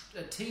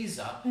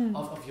teaser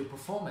of your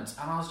performance,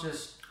 and I was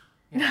just,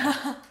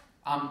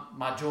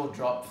 my jaw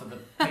dropped for the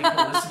people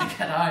listening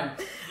at home.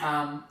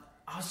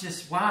 I was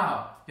just,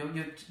 wow,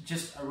 you're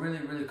just a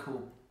really, really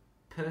cool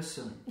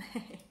person.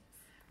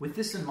 With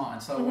this in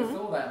mind, so with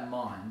all that in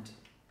mind,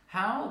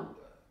 how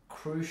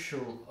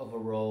crucial of a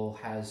role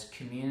has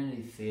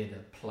community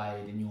theatre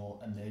played in your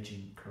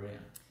emerging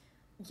career?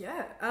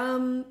 Yeah,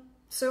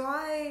 so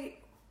I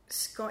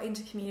got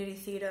into community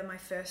theatre my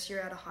first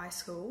year out of high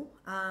school,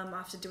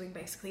 after doing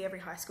basically every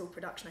high school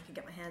production I could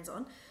get my hands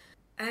on.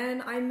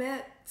 And I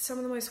met some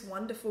of the most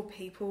wonderful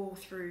people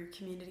through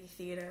community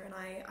theatre, and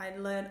I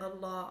learned a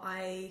lot.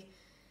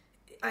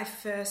 I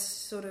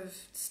first sort of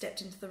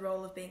stepped into the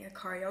role of being a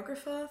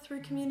choreographer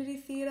through community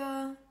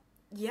theatre.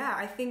 Yeah,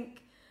 I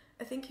think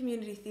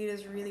community theatre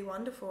is really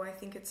wonderful. I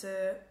think it's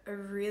a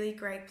really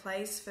great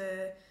place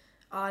for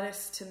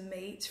artists to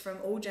meet from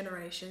all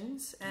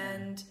generations.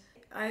 And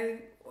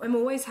I'm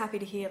always happy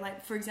to hear,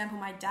 like, for example,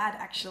 my dad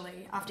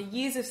actually, after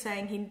years of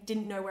saying he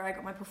didn't know where I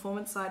got my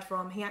performance side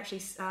from, he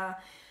actually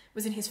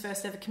was in his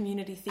first ever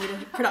community theatre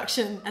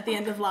production at the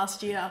end of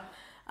last year,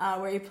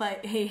 where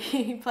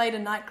he played a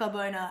nightclub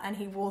owner, and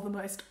he wore the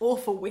most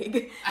awful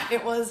wig.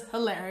 It was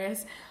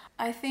hilarious.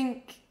 I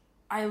think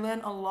I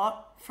learned a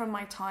lot from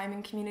my time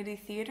in community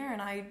theatre,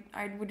 and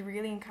I would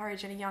really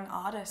encourage any young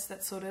artist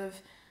that's sort of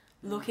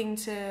looking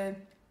to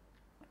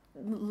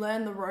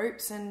learn the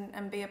ropes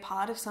and be a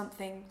part of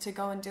something to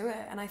go and do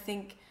it. And I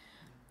think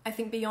I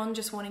think beyond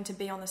just wanting to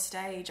be on the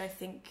stage, I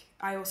think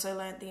I also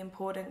learnt the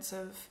importance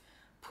of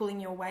pulling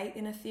your weight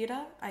in a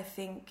theatre. I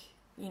think,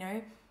 you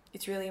know,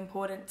 it's really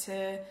important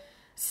to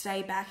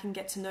stay back and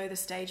get to know the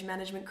stage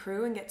management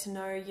crew and get to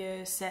know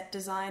your set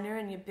designer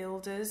and your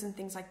builders and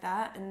things like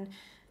that. And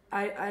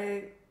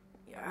I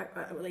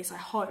at least I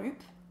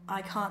hope,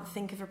 I can't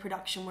think of a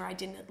production where I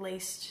didn't at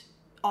least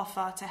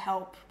offer to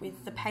help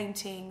with the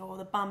painting or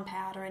the bump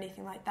out or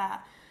anything like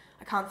that.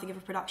 I can't think of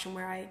a production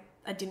where I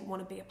didn't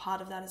want to be a part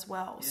of that as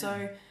well. Yeah.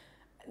 So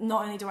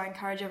not only do I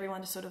encourage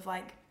everyone to sort of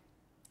like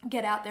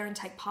get out there and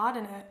take part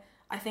in it,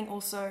 I think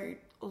also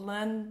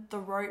learn the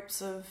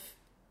ropes of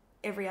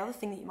every other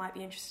thing that you might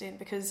be interested in,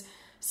 because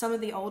some of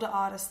the older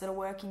artists that are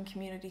working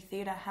community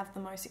theatre have the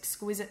most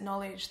exquisite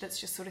knowledge that's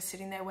just sort of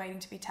sitting there waiting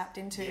to be tapped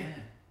into.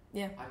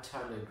 Yeah. I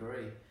totally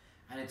agree.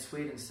 And it's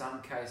weird in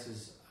some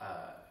cases,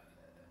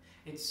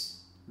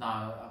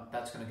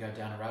 that's going to go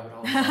down a rabbit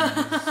hole.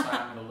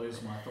 I'm going to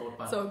lose my thought.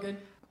 But, it's all good.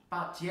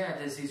 But yeah,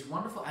 there's these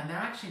wonderful, and they're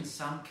actually in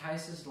some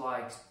cases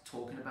like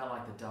talking about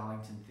like the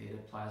Darlington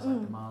Theatre players,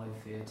 like the Marley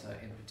Theatre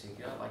in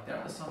particular. Like there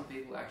are some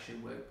people who actually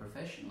work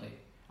professionally.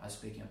 I was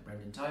speaking of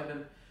Brendan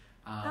Tobin,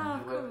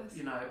 who worked,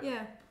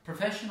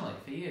 professionally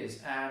for years,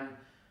 and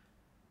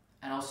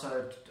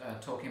also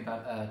talking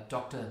about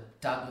Dr.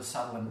 Douglas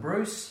Sutherland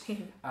Bruce.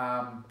 There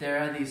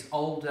are these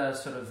older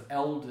sort of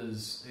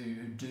elders who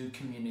do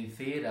community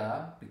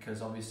theatre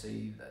because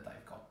obviously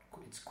they've got,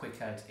 it's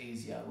quicker, it's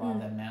easier, rather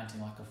than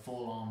mounting like a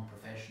full-on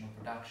professional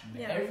production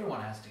where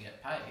everyone has to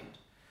get paid.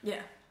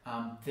 Yeah.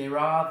 There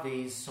are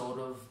these sort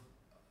of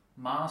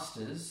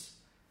masters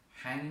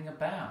hanging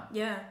about.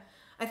 Yeah.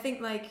 I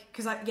think like,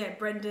 because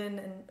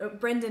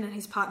Brendan and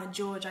his partner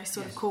George, I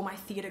sort of call my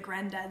theatre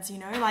granddads, you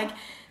know, like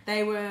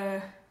I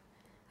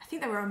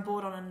think they were on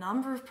board on a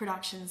number of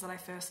productions that I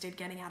first did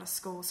getting out of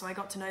school, so I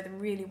got to know them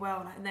really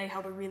well, and they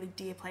held a really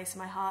dear place in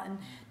my heart. And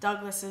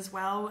Douglas as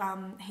well,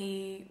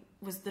 he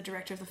was the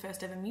director of the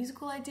first ever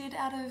musical I did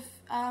out of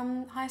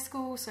high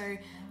school, so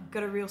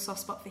got a real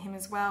soft spot for him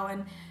as well.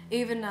 And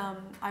even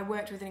I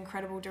worked with an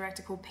incredible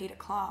director called Peter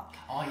Clark.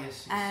 Oh,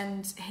 yes.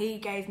 And he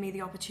gave me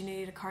the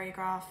opportunity to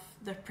choreograph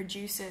the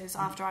producers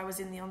after I was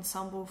in the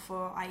ensemble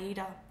for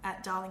Aida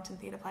at Darlington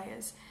Theatre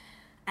Players.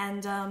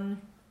 And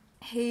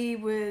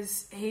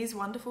he's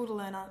wonderful to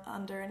learn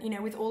under. And, you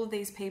know, with all of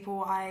these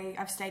people,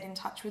 I've stayed in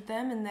touch with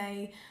them, and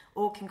they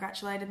all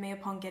congratulated me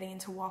upon getting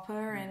into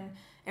WAPA and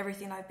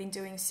everything I've been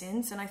doing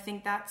since. And I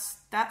think that's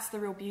the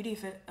real beauty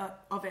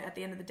of it at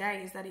the end of the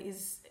day, is that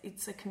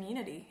it's a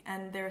community,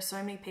 and there are so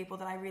many people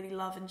that I really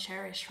love and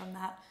cherish from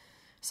that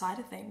side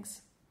of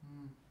things.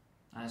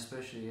 And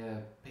especially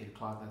Peter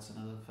Clark, that's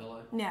another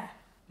fellow. Yeah,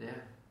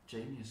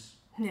 genius.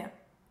 Yeah.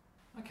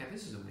 Okay,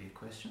 this is a weird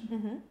question.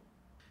 Mm-hmm.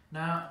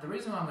 Now, the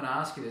reason I'm going to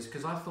ask you this,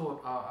 because I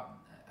thought,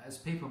 as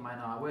people may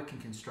know, I work in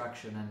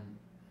construction,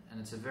 and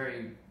it's a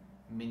very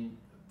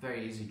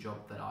easy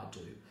job that I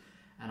do,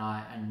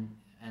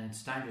 and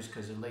it's dangerous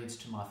because it leads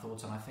to my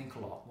thoughts, and I think a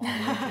lot while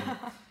working.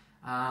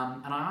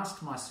 And I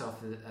asked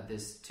myself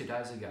this 2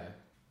 days ago,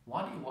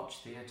 why do you watch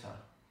theatre?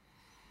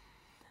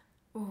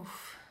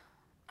 Oof.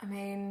 I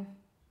mean,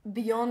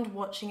 beyond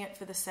watching it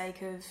for the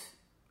sake of,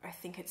 I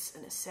think it's a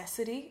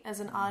necessity as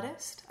an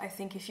artist. I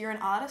think if you're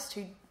an artist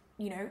who,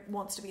 you know,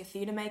 wants to be a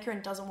theatre maker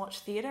and doesn't watch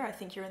theatre, I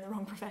think you're in the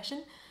wrong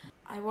profession.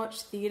 I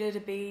watch theatre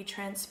to be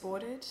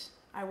transported.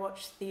 I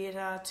watch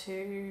theatre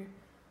to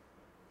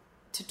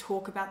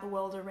talk about the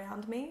world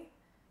around me.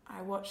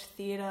 I watch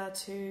theatre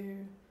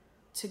to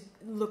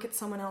look at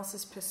someone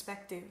else's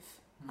perspective.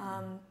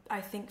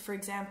 I think, for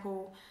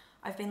example,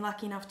 I've been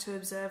lucky enough to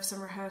observe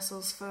some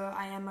rehearsals for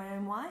I Am My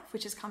Own Wife,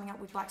 which is coming up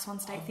with Black Swan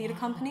State Theatre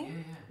Company,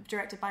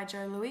 directed by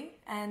Joe Louis.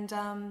 And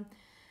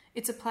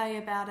it's a play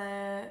about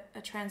a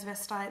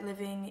transvestite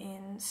living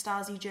in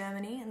Stasi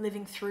Germany and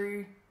living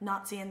through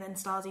Nazi and then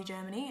Stasi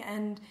Germany.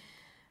 And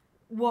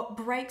what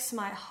breaks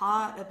my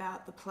heart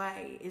about the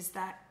play is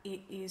that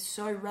it is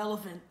so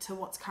relevant to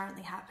what's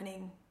currently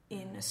happening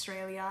in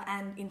Australia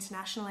and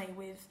internationally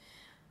with,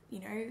 you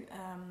know,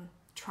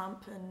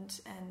 Trump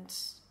and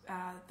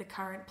the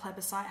current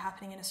plebiscite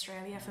happening in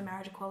Australia for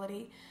marriage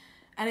equality.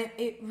 And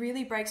it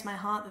really breaks my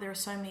heart that there are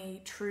so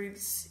many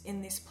truths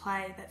in this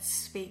play that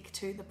speak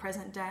to the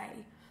present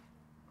day.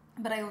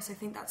 But I also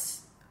think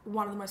that's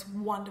one of the most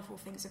wonderful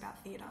things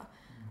about theatre.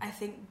 I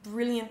think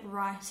brilliant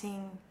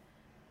writing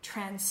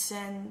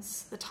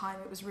transcends the time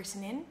it was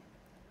written in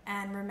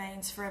and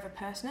remains forever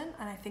pertinent.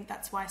 And I think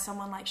that's why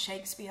someone like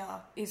Shakespeare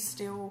is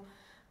still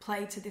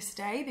played to this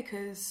day,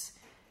 because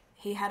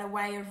he had a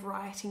way of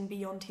writing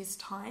beyond his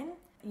time.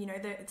 You know,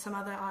 some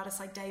other artists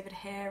like David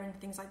Hare and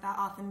things like that,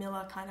 Arthur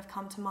Miller, kind of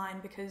come to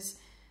mind because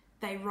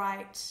they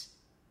write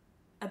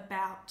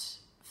about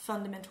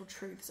fundamental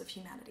truths of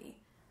humanity.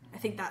 I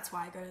think that's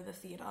why I go to the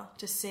theatre,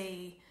 to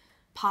see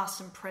past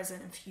and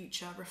present and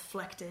future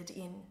reflected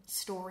in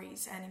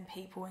stories and in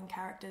people and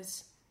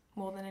characters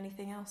more than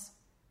anything else.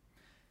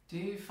 Do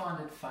you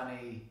find it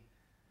funny?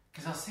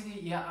 Because I was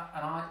thinking,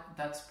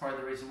 that's probably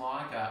the reason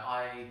why I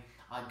go.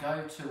 I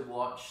go to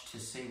watch to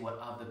see what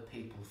other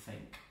people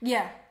think.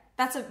 Yeah.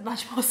 That's a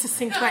much more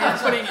succinct way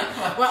of putting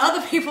it. What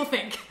other people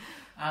think.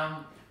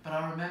 But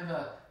I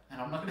remember,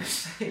 and I'm not going to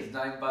say his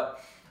name,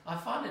 but I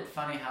find it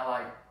funny how,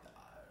 like,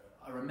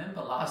 I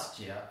remember last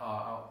year.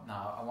 No,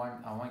 I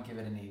won't give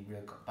it any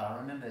real. But I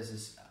remember there's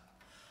this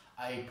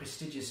a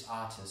prestigious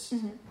artist.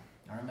 Mm-hmm.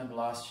 I remember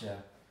last year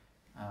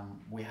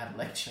we had a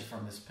lecture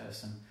from this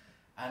person,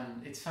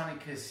 and it's funny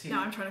because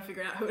now I'm trying to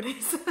figure out who it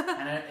is.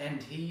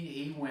 and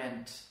he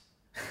went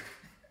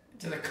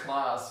to the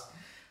class,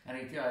 and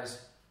he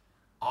goes,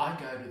 "I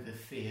go to the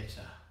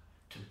theatre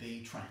to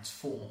be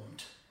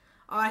transformed."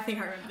 Oh, I think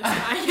I remember this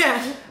guy.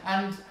 Yeah.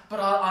 But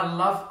I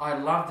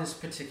love this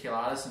particular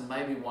artist, and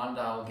maybe one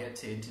day I'll get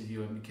to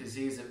interview him because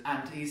he's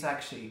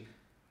actually.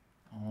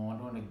 Oh, I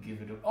don't want to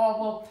give it.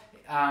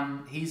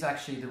 He's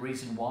actually the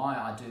reason why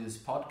I do this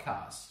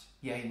podcast.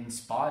 Yeah, he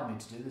inspired me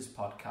to do this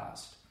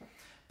podcast.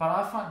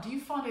 But do you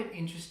find it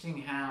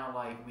interesting how,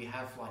 like, we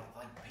have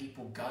like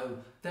people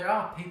go? There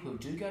are people who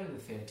do go to the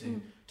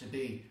theatre to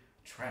be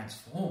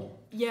transformed.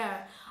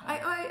 Yeah,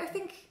 I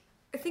think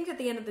at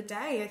the end of the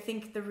day, I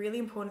think the really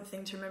important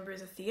thing to remember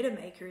as a theatre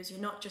maker is you're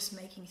not just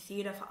making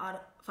theatre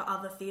for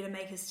other theatre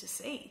makers to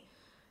see.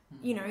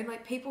 You know,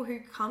 like, people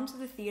who come to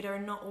the theatre are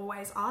not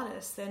always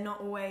artists. They're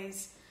not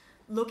always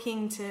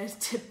looking to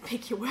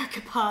pick your work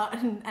apart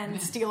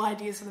and steal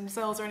ideas for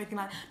themselves or anything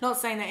like that. Not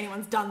saying that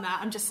anyone's done that.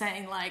 I'm just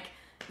saying, like,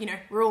 you know,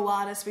 we're all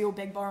artists. We all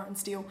beg, borrow and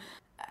steal.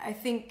 I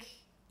think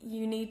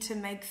you need to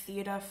make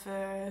theatre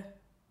for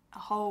a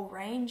whole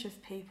range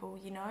of people,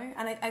 you know?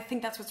 And I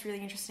think that's what's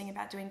really interesting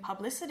about doing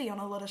publicity on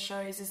a lot of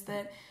shows is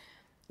that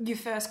your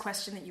first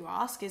question that you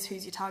ask is,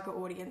 who's your target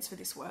audience for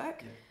this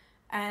work? Yeah.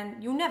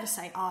 And you'll never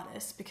say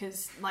artist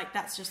because, like,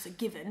 that's just a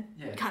given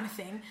kind of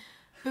thing.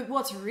 But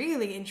what's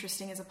really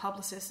interesting as a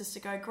publicist is to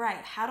go, great,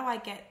 how do I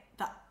get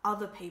the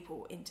other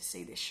people in to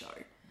see this show?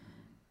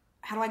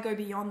 How do I go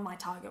beyond my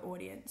target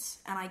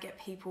audience and I get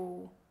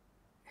people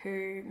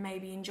who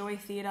maybe enjoy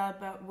theatre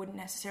but wouldn't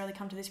necessarily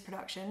come to this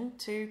production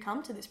to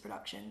come to this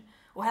production?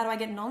 Or how do I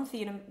get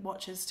non-theatre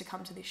watchers to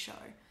come to this show?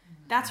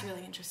 That's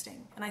really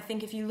interesting. And I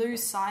think if you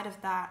lose sight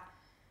of that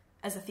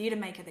as a theatre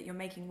maker, that you're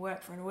making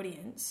work for an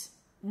audience,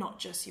 not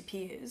just your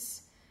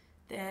peers,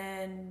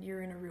 then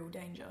you're in a real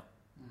danger.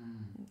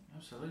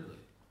 Absolutely.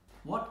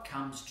 What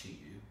comes to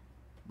you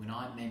when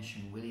I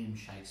mention William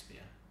Shakespeare?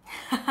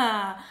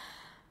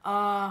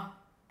 I've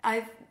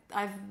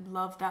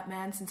loved that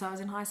man since I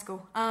was in high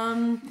school.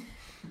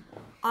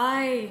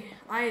 I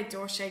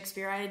adore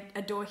Shakespeare. I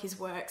adore his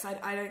works.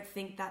 I don't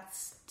think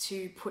that's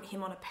to put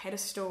him on a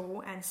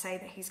pedestal and say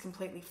that he's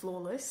completely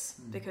flawless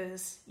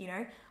because, you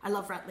know, I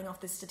love rattling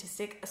off this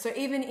statistic. So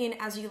even in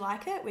As You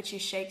Like It, which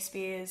is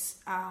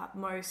Shakespeare's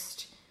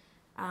most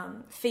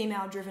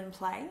female-driven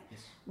play,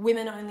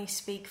 women only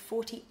speak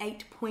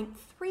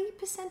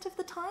 48.3% of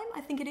the time,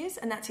 I think it is,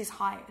 and that's his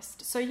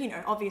highest. So, you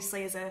know,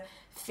 obviously as a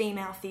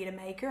female theatre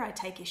maker, I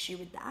take issue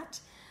with that.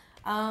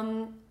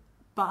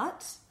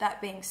 But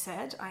that being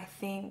said, I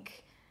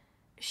think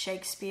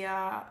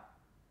Shakespeare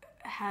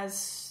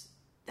has...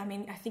 I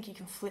mean, I think you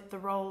can flip the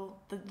role,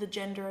 the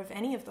gender of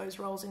any of those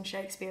roles in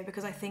Shakespeare,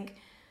 because I think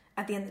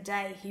at the end of the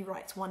day, he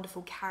writes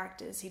wonderful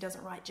characters. He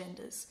doesn't write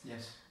genders.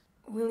 Yes.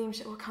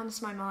 What comes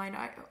to my mind,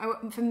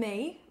 for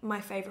me, my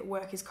favourite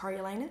work is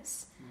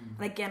Coriolanus.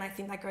 And again, I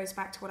think that goes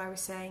back to what I was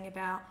saying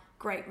about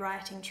great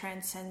writing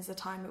transcends the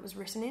time it was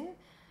written in.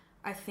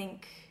 I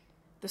think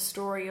the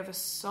story of a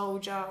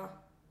soldier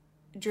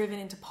driven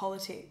into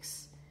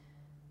politics,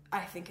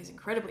 I think is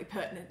incredibly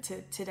pertinent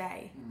to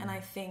today. And I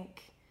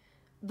think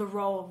the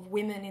role of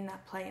women in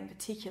that play in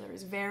particular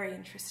is very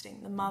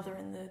interesting. The mother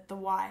and the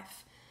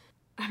wife.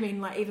 I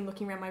mean, like, even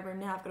looking around my room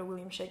now, I've got a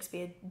William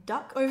Shakespeare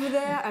duck over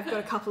there. I've got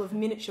a couple of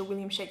miniature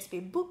William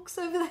Shakespeare books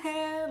over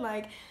there.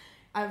 Like,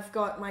 I've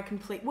got my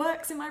complete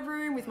works in my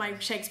room with my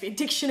Shakespeare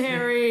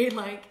dictionary.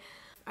 Like,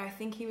 I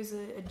think he was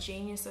a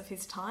genius of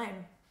his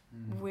time.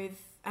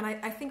 And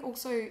I think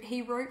also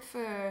he wrote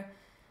for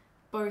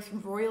both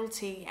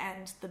royalty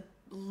and the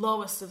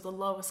lowest of the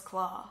lowest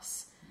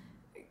class.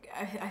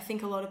 I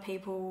think a lot of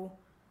people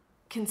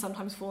can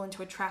sometimes fall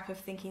into a trap of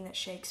thinking that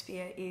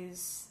Shakespeare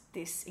is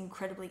this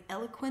incredibly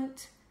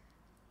eloquent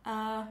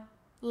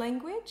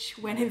language,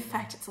 when in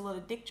fact it's a lot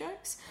of dick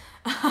jokes.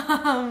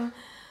 But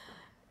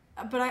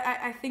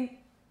I think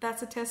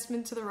that's a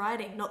testament to the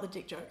writing, not the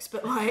dick jokes,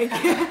 but like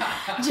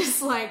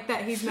just like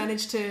that he's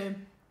managed to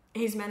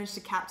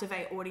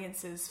captivate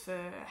audiences for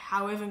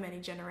however many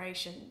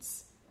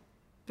generations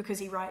because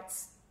he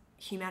writes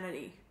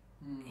humanity.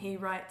 He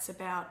writes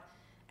about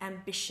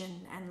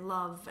ambition and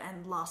love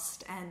and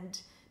lust and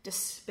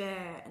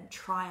despair and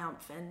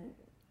triumph, and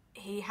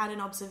he had an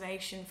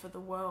observation for the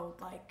world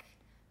like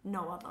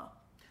no other.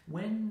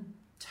 When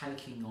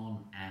taking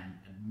on an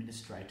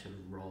administrative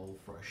role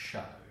for a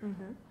show,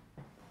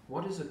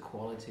 what is a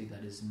quality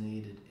that is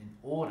needed in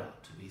order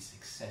to be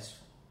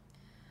successful?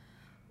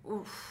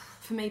 Oof.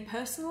 For me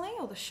personally,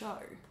 or the show?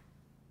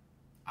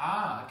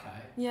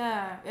 Okay.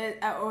 Yeah,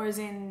 or as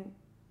in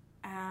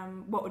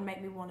what would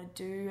make me want to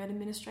do an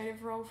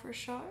administrative role for a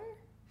show?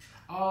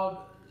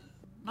 Not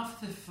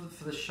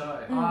for the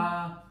show.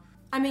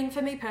 I mean,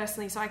 for me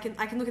personally, so I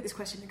can look at this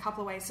question in a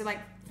couple of ways. So like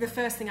the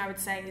first thing I would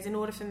say is, in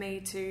order for me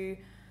to,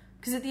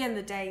 because at the end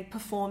of the day,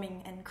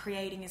 performing and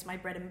creating is my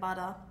bread and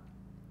butter,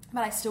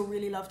 but I still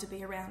really love to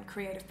be around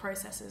creative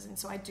processes, and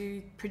so I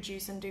do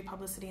produce and do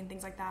publicity and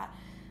things like that.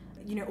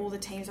 You know, all the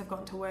teams I've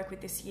gotten to work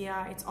with this year,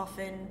 it's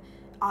often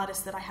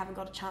artists that I haven't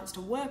got a chance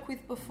to work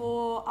with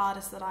before,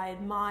 artists that I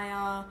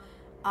admire,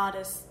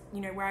 artists, you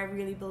know, where I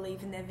really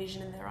believe in their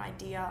vision and their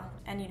idea.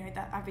 And, you know,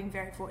 that I've been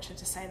very fortunate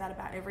to say that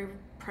about every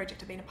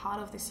project I've been a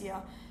part of this year,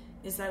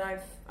 is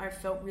that I've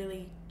felt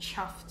really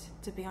chuffed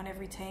to be on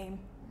every team,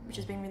 which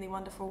has been really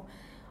wonderful.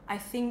 I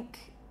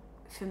think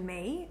for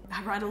me,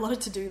 I write a lot of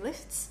to-do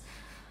lists.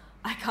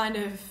 I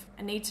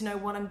need to know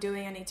what I'm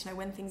doing. I need to know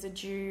when things are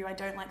due. I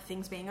don't like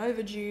things being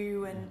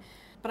overdue.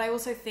 But I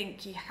also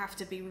think you have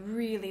to be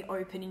really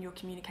open in your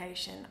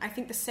communication. I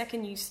think the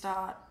second you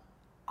start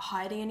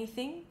hiding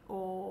anything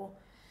or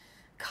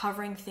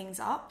covering things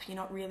up, you're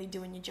not really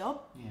doing your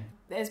job. Yeah.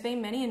 There's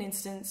been many an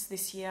instance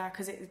this year,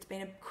 because it's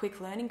been a quick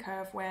learning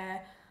curve,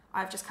 where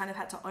I've just kind of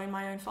had to own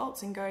my own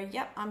faults and go,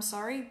 yep, I'm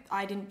sorry,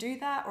 I didn't do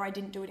that, or I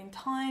didn't do it in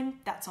time.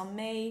 That's on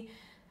me.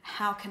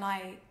 How can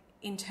I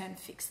in turn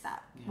fix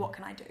that? Yeah. What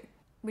can I do?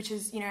 Which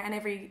is, you know, and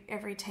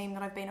every team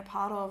that I've been a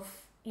part of,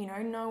 you know,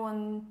 no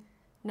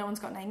one's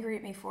gotten angry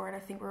at me for it. I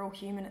think we're all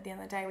human at the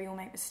end of the day. We all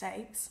make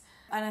mistakes.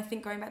 And I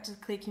think going back to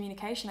clear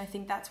communication, I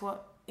think that's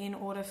what, in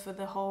order for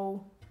the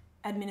whole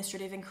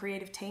administrative and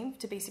creative team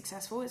to be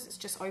successful, is it's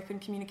just open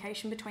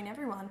communication between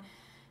everyone.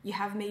 You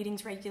have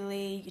meetings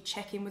regularly, you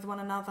check in with one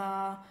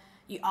another,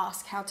 you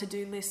ask how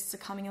to-do lists are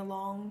coming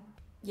along.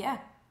 Yeah,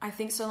 I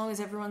think so long as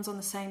everyone's on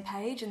the same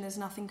page and there's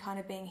nothing kind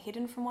of being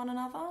hidden from one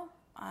another,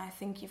 I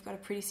think you've got a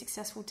pretty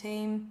successful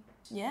team,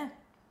 yeah,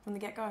 from the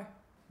get-go.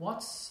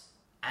 What's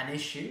an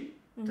issue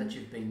that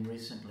you've been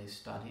recently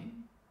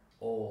studying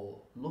or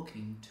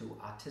looking to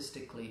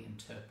artistically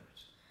interpret?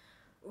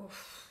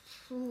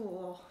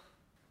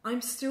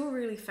 I'm still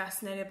really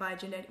fascinated by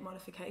genetic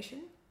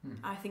modification.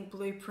 I think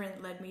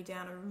Blueprint led me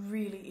down a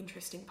really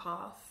interesting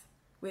path,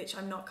 which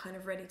I'm not kind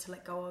of ready to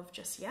let go of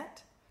just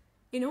yet.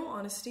 In all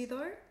honesty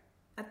though,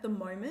 at the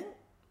moment,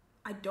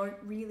 I don't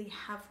really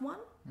have one.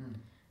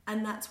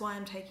 And that's why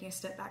I'm taking a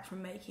step back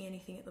from making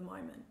anything at the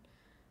moment.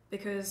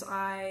 Because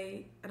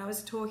I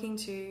was talking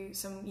to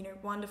some, you know,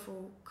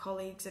 wonderful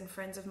colleagues and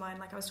friends of mine.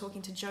 Like I was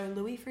talking to Joe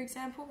Louis, for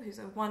example, who's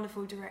a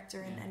wonderful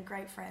director and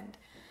great friend.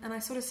 And I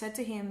sort of said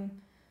to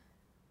him,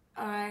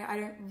 I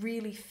don't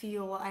really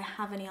feel I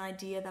have any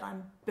idea that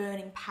I'm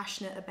burning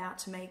passionate about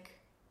to make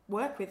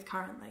work with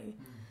currently.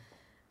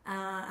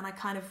 And I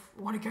kind of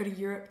want to go to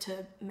Europe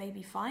to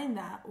maybe find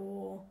that,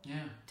 or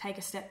take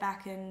a step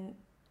back and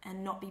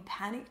not be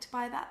panicked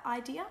by that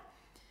idea.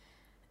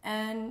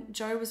 And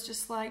Joe was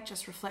just like,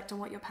 just reflect on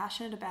what you're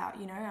passionate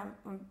about. You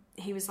know,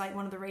 he was like,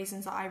 one of the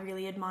reasons that I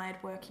really admired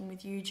working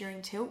with you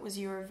during Tilt was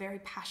you were a very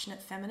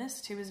passionate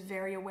feminist who was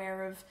very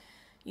aware of,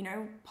 you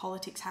know,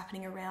 politics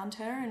happening around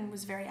her and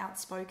was very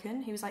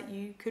outspoken. He was like,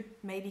 you could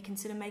maybe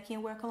consider making a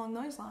work along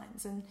those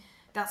lines. And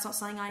that's not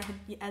something I had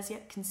as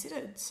yet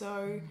considered.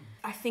 So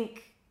I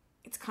think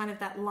it's kind of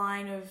that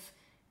line of,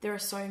 there are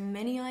so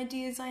many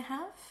ideas I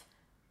have,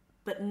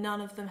 but none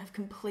of them have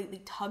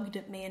completely tugged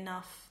at me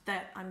enough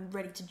that I'm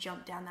ready to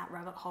jump down that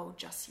rabbit hole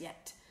just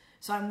yet.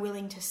 So I'm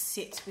willing to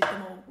sit with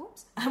them all.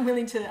 I'm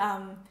willing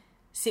to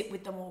sit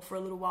with them all for a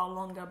little while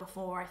longer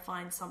before I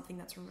find something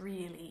that's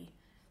really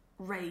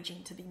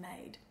raging to be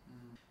made.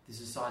 There's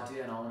this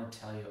idea, and I want to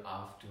tell you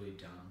after we're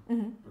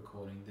done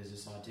recording, there's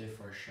this idea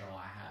for a show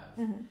I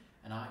have.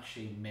 And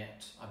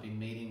I've been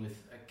meeting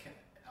with,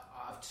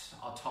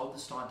 I've told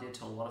this idea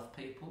to a lot of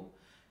people,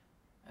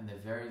 and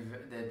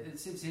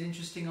it's an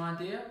interesting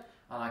idea.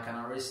 And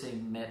I recently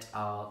met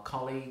our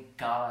colleague,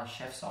 Gala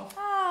Sheftsov.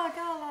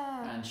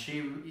 Gala! And she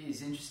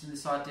is interested in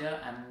this idea.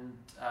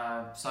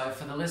 And so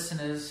for the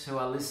listeners who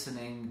are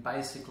listening,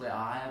 basically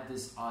I have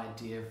this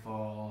idea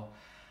for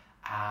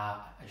a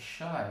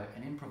show,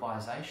 an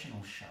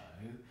improvisational show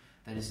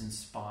that is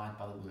inspired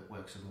by the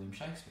works of William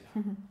Shakespeare.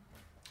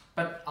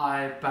 But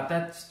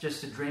that's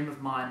just a dream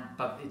of mine,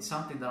 but it's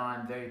something that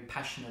I'm very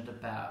passionate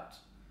about.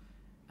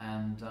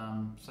 And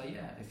so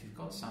yeah, if you've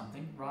got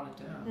something, write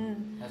it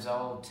down. As our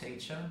old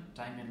teacher,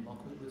 Damien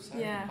Lockwood, would say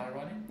in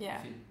playwriting.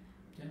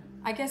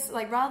 I guess,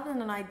 like, rather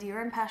than an idea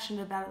I'm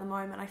passionate about at the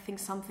moment, I think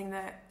something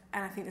that,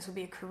 and I think this will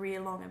be a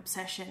career-long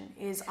obsession,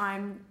 is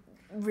I'm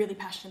really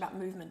passionate about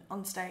movement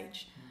on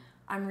stage.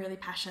 I'm really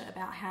passionate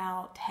about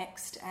how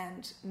text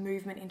and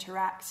movement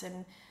interacts,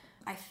 and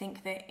I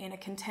think that in a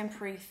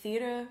contemporary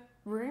theatre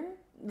room,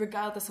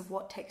 regardless of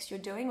what text you're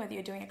doing, whether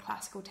you're doing a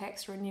classical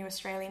text or a new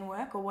Australian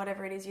work or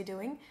whatever it is you're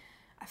doing,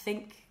 I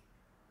think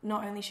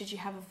not only should you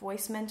have a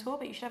voice mentor,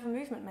 but you should have a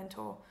movement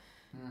mentor.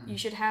 You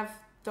should have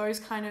those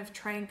kind of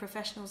trained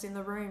professionals in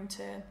the room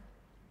to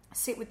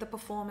sit with the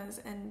performers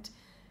and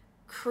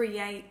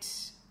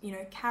create, you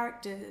know,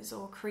 characters,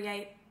 or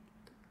create,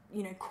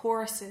 you know,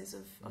 choruses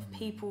of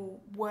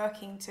people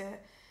working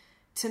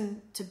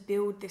to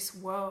build this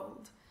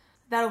world.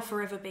 That'll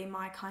forever be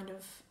my kind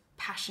of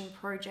passion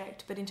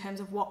project, but in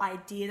terms of what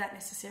idea that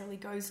necessarily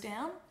goes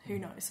down, who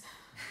knows?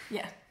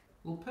 Yeah.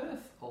 Will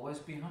Perth always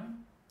be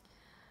home?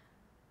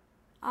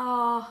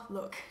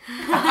 Look.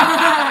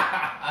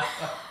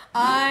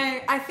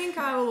 I think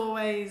I will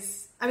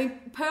always... I mean,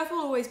 Perth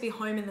will always be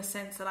home in the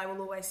sense that I will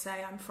always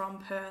say I'm from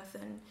Perth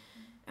and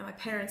my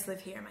parents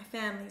live here and my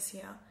family's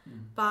here.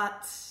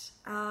 But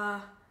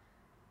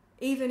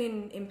even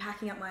in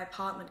packing up my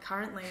apartment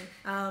currently,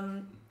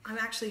 I'm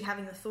actually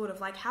having the thought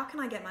of like, how can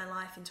I get my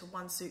life into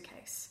one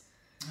suitcase?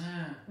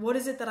 What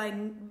is it that I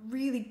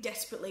really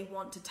desperately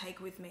want to take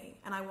with me?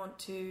 And I want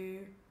to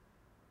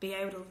be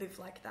able to live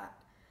like that.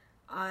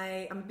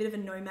 I'm a bit of a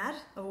nomad.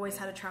 I've always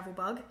had a travel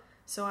bug.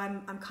 So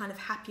I'm kind of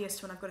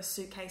happiest when I've got a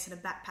suitcase and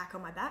a backpack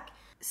on my back.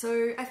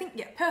 So I think,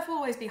 Perth will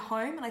always be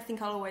home, and I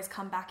think I'll always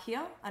come back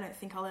here. I don't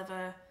think I'll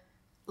ever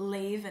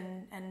leave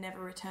and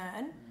never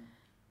return.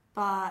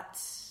 But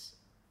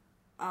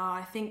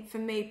I think for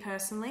me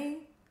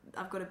personally,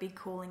 I've got a big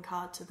calling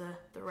card to the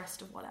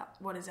rest of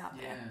what is out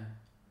there. Yeah.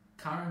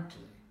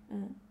 Currently,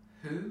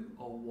 who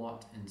or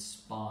what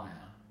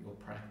inspire your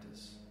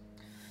practice?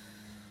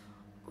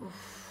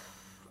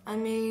 I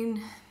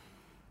mean,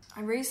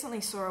 I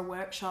recently saw a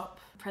workshop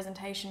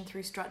presentation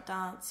through Strut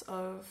Dance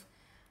of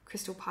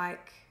Crystal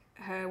Pike,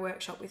 her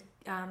workshop with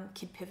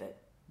Kid Pivot.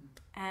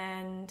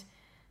 And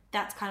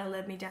that's kind of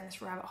led me down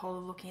this rabbit hole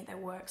of looking at their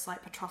works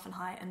like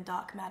Petrophenheit and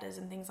Dark Matters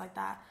and things like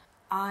that.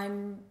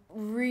 I'm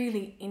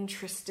really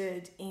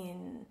interested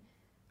in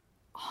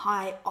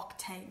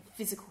high-octane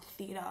physical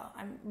theatre.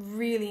 I'm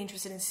really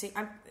interested in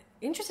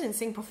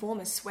seeing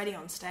performers sweating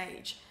on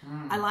stage.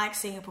 I like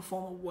seeing a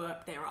performer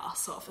work their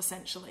ass off,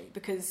 essentially,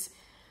 because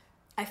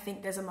I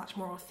think there's a much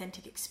more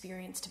authentic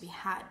experience to be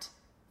had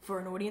for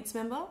an audience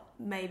member.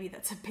 Maybe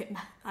that's a bit,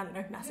 I don't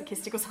know,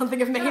 masochistic or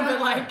something of me, but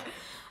like,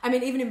 I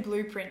mean, even in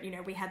Blueprint,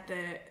 we had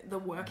the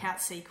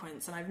workout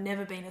sequence, and I've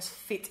never been as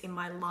fit in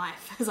my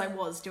life as I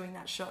was doing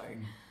that show.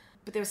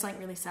 But there was something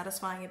really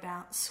satisfying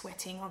about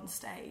sweating on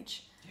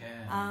stage.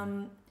 Yeah.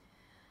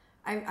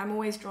 I'm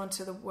always drawn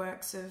to the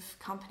works of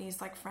companies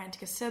like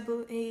Frantic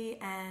Assembly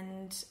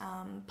and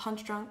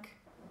Punch Drunk.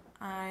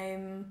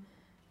 I'm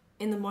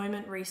in the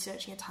moment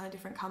researching a ton of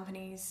different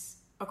companies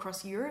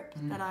across Europe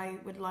that I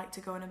would like to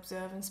go and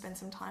observe and spend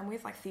some time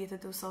with, like Theatre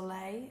du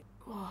Soleil.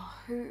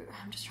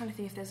 I'm just trying to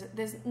think if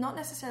there's not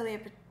necessarily a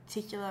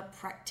particular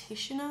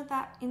practitioner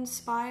that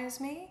inspires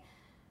me,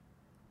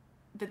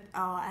 but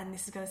and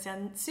this is going to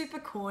sound super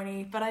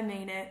corny, but I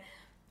mean it.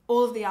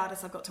 All of the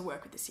artists I've got to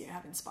work with this year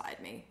have inspired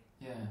me.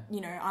 Yeah.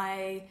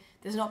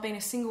 There's not been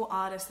a single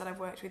artist that I've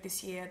worked with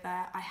this year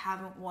that I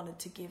haven't wanted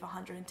to give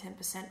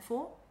 110%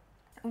 for.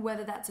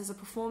 Whether that's as a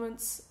performer,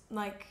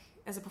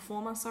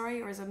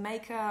 or as a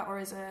maker, or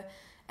as a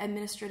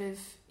administrative,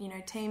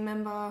 team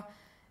member.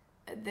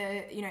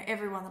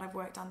 Everyone that I've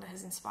worked under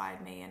has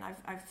inspired me, and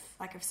I've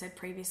like I've said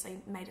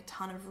previously, made a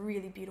ton of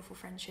really beautiful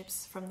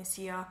friendships from this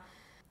year.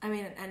 I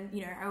mean, and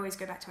I always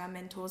go back to our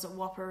mentors at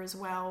Whopper as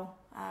well,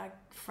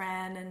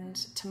 Fran and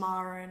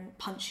Tamara and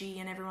Punchy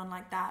and everyone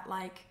like that.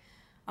 Like,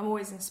 I'm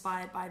always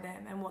inspired by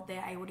them and what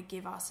they're able to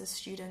give us as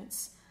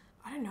students.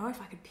 I don't know if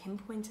I could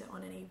pinpoint it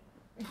on any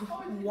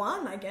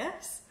one, I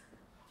guess.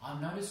 I've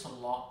noticed a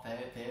lot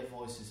their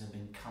voices have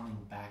been coming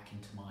back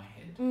into my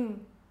head.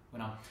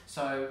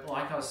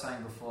 Like I was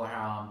saying before,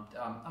 how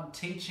I'm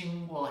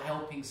teaching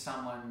helping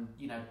someone,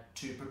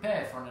 to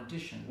prepare for an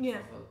audition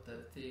for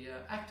the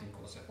acting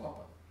course at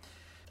Whopper.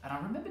 And I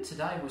remember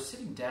today we were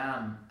sitting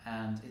down,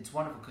 and it's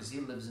wonderful because he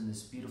lives in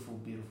this beautiful,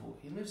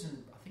 he lives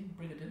in, I think,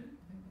 Brigadoon.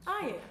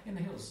 In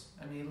the hills.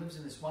 I mean, he lives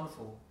in this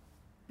wonderful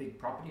big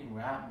property, and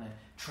we're out in the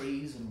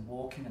trees and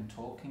walking and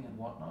talking and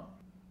whatnot.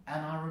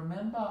 And I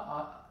remember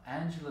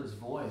Angela's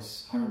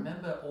voice. I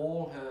remember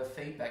all her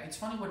feedback. It's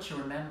funny what you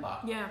remember.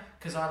 Yeah.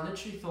 Because I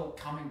literally thought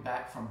coming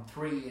back from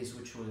 3 years,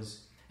 which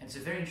was... And it's a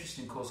very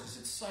interesting course because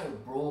it's so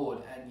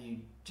broad and you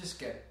just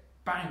get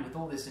bang with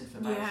all this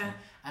information. Yeah.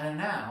 And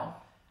now,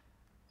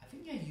 I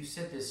think, you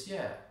said this,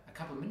 a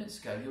couple of minutes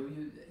ago.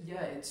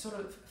 It's sort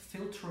of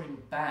filtering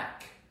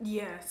back.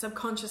 Yeah,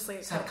 subconsciously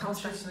it kind of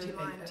comes back into your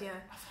mind,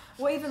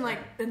 Well, even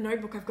like the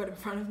notebook I've got in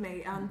front of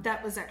me,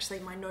 that was actually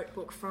my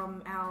notebook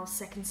from our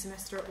second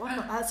semester at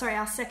Whopper.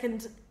 Our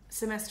second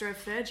semester of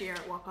third year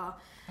at Whopper.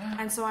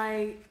 And so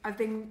I've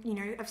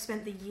been, I've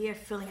spent the year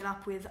filling it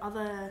up with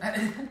other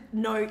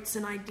notes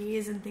and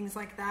ideas and things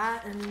like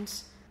that. And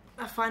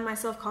I find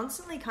myself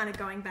constantly kind of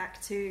going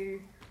back to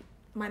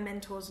my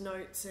mentor's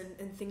notes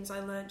and things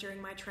I learned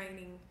during my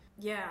training.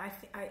 Yeah,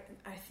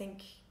 I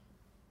think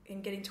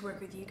in getting to work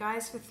with you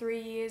guys for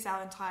 3 years,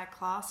 our entire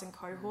class and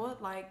cohort,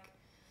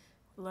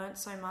 learnt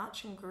so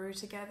much and grew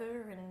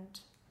together, and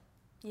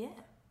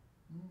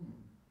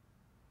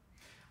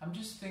I'm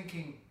just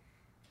thinking,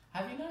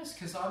 have you noticed,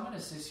 because I've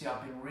noticed this year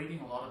I've been reading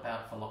a lot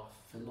about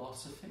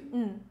philosophy.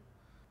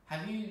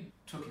 Have you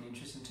took an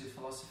interest into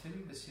philosophy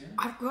this year?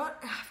 I've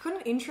got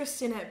an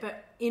interest in it,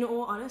 but in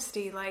all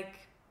honesty,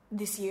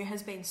 this year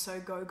has been so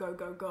go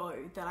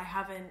that I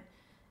haven't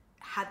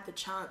had the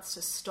chance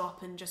to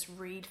stop and just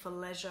read for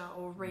leisure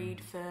or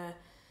read for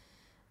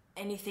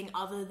anything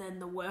other than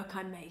the work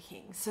I'm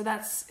making. So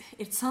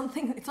it's on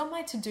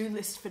my to-do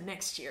list for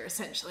next year,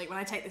 essentially, when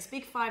I take this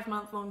big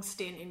 5-month-long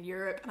stint in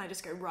Europe and I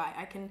just go, right,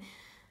 I can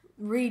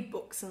read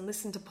books and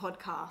listen to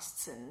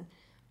podcasts and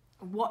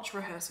watch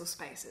rehearsal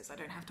spaces. I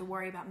don't have to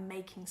worry about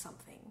making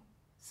something.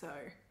 So,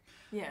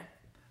 yeah.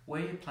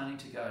 Where are you planning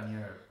to go in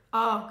Europe?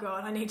 Oh,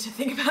 God, I need to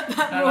think about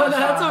that more.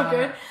 That's all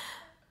good.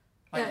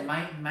 Like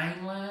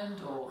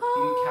mainland or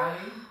UK?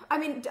 I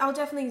mean, I'll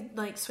definitely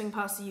swing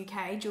past the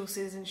UK. Dual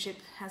citizenship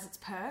has its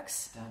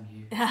perks. Damn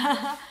you.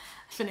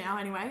 For now,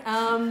 anyway.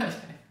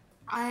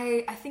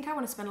 I think I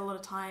want to spend a lot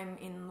of time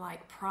in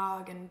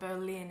Prague and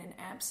Berlin and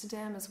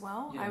Amsterdam as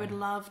well. Yeah. I would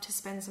love to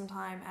spend some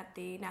time at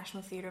the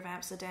National Theatre of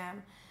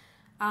Amsterdam.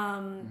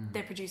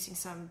 They're producing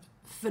some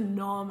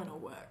phenomenal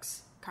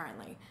works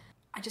currently.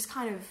 I just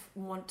kind of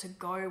want to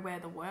go where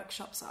the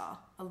workshops are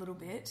a little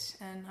bit,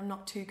 and I'm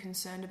not too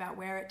concerned about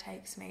where it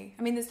takes me.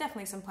 I mean, there's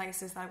definitely some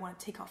places that I want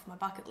to tick off my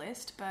bucket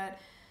list, but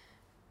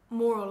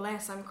more or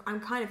less I'm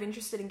kind of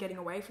interested in getting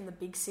away from the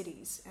big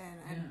cities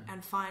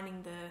and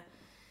finding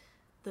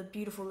the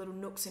beautiful little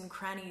nooks and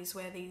crannies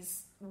where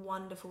these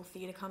wonderful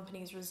theatre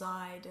companies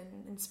reside,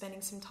 and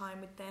spending some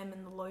time with them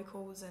and the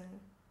locals and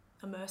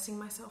immersing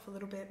myself a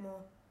little bit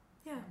more.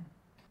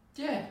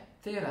 Yeah,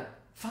 theatre.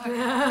 Fuck.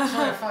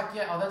 Sorry, fuck,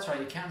 yeah. Oh, that's right,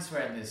 you can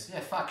swear in this. Yeah,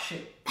 fuck,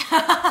 shit.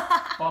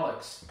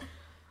 Bollocks.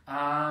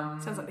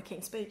 Sounds like the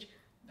King's Speech.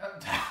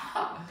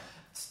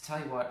 Tell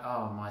you what,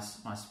 my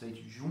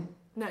speech.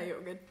 No,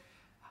 you're good.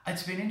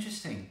 It's been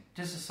interesting,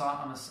 just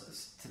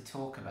to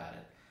talk about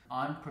it.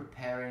 I'm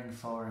preparing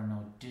for an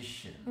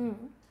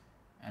audition,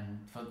 and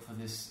for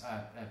this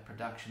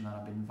production that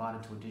I've been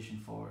invited to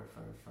audition for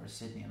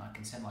Sydney, and I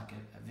can send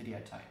a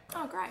videotape. Right?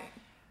 Oh, great.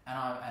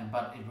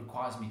 But it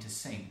requires me to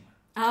sing.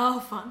 Oh,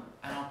 fun.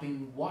 And I've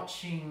been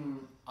watching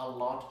a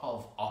lot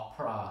of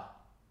opera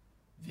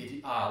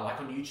video,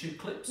 on YouTube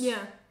clips. Yeah.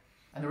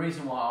 And the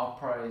reason why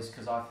opera is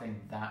because I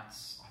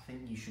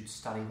think you should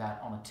study that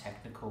on a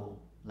technical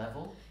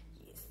level.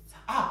 Yes.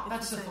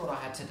 That's the thought I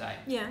had today.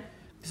 Yeah.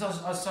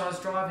 Because I was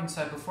driving,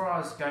 so before I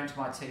was going to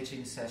my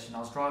teaching session, I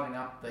was driving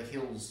up the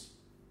hills,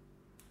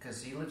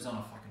 because he lives on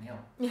a fucking hill.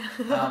 Yeah.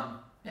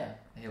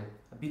 A hill,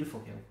 a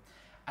beautiful hill.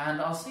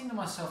 And I was thinking to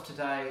myself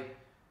today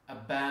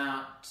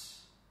about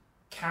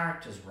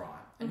characters, right?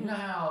 And you know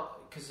how,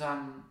 because I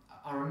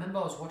remember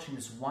I was watching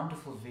this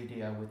wonderful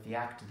video with the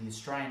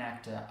Australian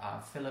actor,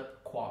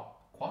 Philip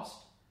Quast.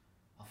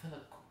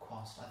 Philip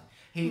Quast.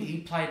 He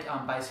played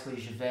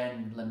basically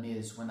Javert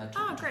Lemieux when they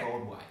took him to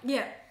Broadway.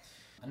 Yeah.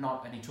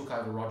 And he took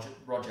over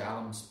Roger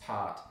Allam's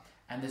part.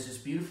 And there's this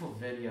beautiful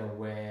video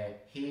where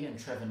he and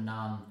Trevor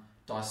Nunn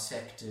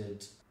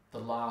dissected the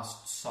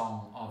last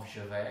song of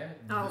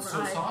Javert, the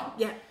Suicide. Right.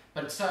 Yeah.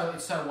 But it's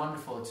so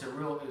wonderful.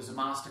 It was a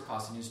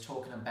masterclass, and he was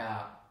talking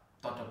about ...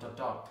 And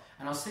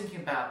I was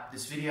thinking about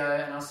this video,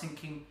 and I was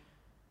thinking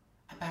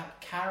about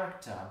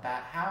character,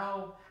 about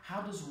how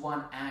does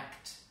one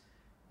act,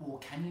 or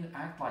can you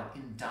act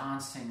in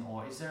dancing,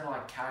 or is there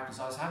characters?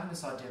 I was having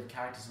this idea of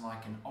characters in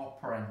an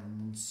opera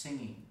and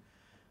singing.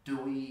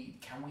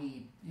 Am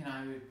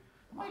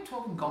I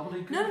talking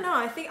gobbledygook? No.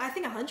 I think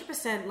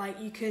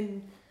 100%. You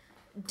can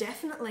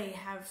definitely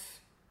have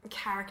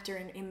character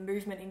in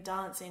movement, in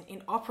dance,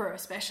 in opera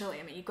especially.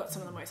 I mean, you've got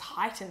some of the most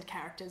heightened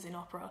characters in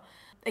opera.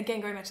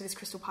 Again, going back to this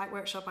Crystal Pike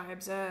workshop I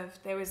observed,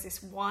 there was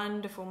this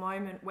wonderful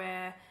moment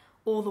where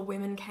all the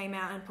women came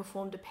out and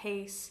performed a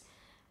piece,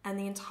 and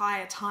the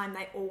entire time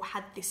they all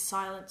had this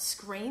silent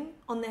scream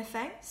on their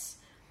face,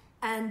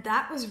 and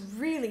that was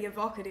really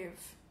evocative.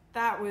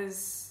 That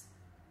was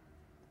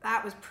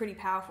pretty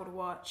powerful to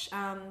watch.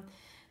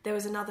 There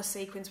was another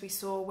sequence we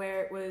saw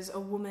where it was a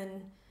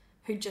woman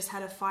who just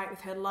had a fight with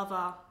her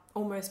lover,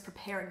 almost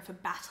preparing for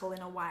battle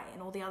in a way,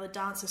 and all the other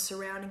dancers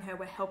surrounding her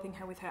were helping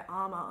her with her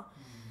armour.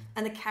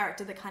 And the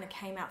character that kind of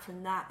came out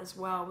from that as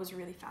well was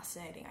really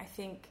fascinating. I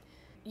think,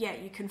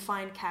 you can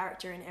find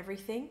character in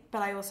everything,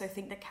 but I also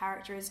think that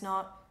character is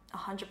not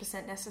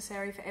 100%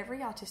 necessary for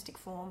every artistic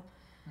form.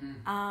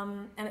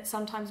 And it's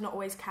sometimes not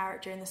always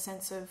character in the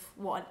sense of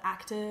what an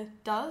actor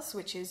does,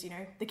 which is,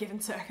 the given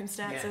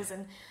circumstances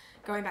and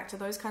going back to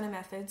those kind of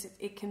methods.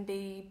 It can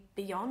be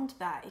beyond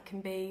that. It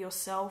can be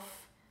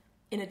yourself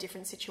in a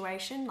different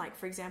situation. Like,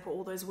 for example,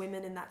 all those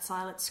women in that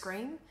silent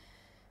scream,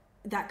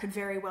 that could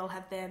very well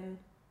have been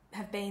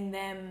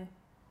them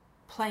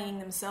playing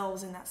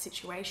themselves in that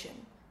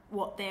situation,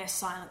 what their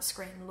silent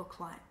scream looked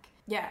like.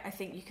 Yeah, I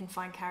think you can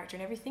find character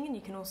in everything, and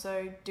you can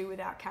also do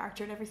without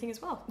character in everything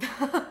as well.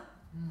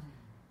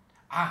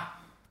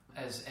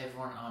 As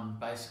everyone, I'm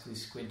basically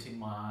squinting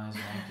my eyes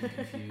and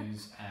acting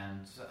confused,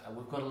 and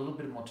we've got a little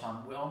bit more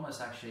time. We're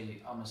almost up,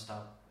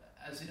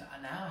 as an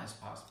hour has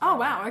passed. Oh,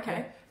 wow,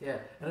 okay. Yeah,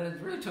 and it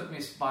really took me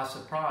by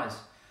surprise.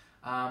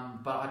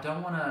 But I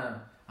don't want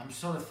to, I'm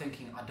sort of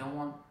thinking, I don't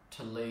want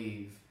to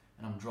leave,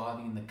 and I'm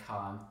driving in the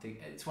car.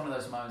 It's one of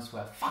those moments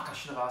where, fuck, I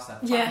should have asked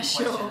that fucking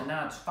question, and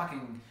now it's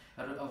fucking,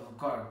 I've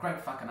got a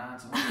great fucking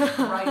answer.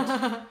 Great.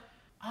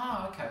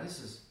 Okay, this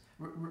is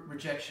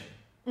rejection.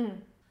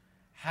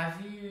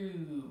 Have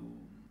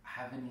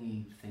have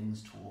any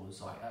things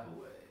towards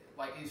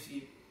like if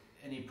you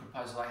any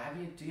proposal,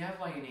 like do you have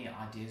like any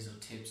ideas or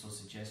tips or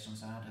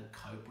suggestions on how to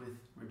cope with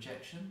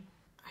rejection?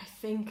 I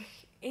think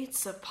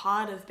it's a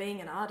part of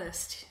being an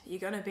artist. You're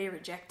going to be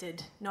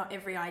rejected. Not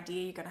every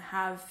idea you're going to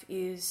have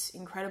is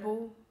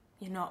incredible.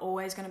 You're not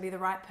always going to be the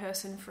right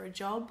person for a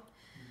job.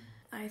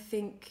 I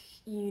think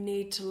you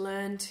need to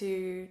learn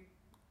to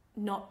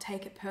not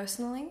take it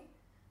personally.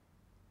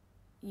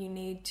 You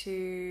need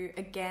to,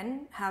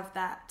 again, have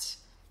that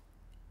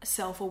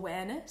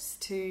self-awareness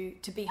to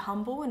be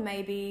humble, and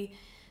maybe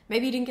you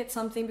didn't get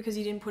something because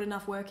you didn't put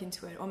enough work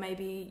into it, or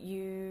maybe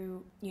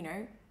you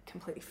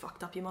completely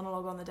fucked up your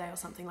monologue on the day or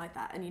something like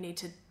that, and you need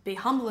to be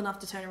humble enough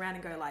to turn around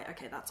and go like,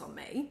 okay, that's on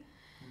me.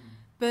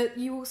 But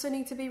you also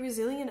need to be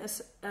resilient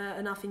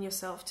enough in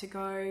yourself to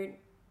go,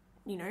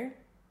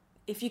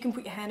 if you can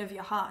put your hand over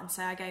your heart and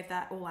say, I gave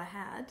that all I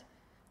had,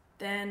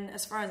 then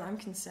as far as I'm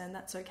concerned,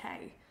 that's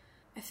okay.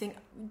 I think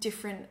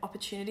different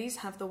opportunities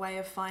have the way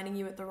of finding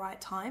you at the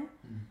right time.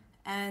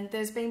 And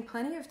there's been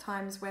plenty of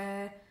times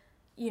where,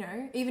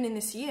 even in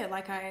this year,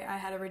 like I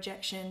had a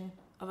rejection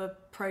of a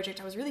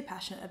project I was really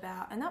passionate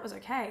about, and that was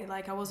okay.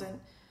 Like I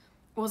wasn't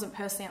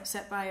personally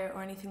upset by it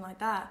or anything like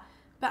that.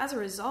 But as a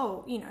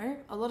result,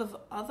 a lot of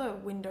other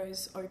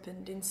windows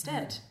opened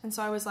instead. And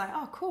so I was like,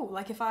 oh, cool.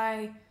 Like if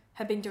I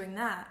had been doing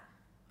that,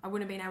 I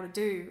wouldn't have been able to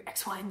do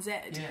X, Y, and Z.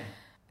 Yeah.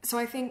 So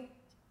I think,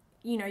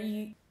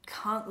 you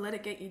can't let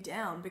it get you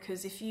down,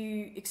 because if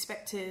you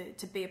expect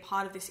to be a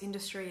part of this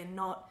industry and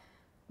not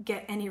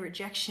get any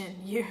rejection,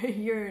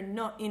 you're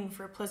not in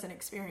for a pleasant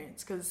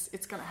experience, because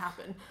it's going to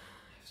happen.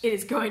 It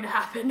is going to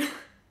happen. It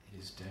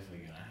is definitely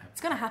going to happen.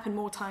 It's going to happen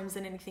more times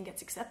than anything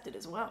gets accepted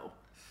as well.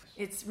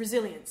 It's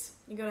resilience.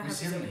 You got to have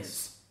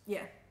resilience.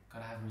 Yeah. Got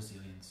to have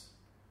resilience.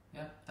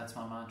 Yeah, that's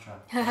my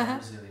mantra. Have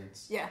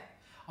resilience. Yeah.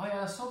 Oh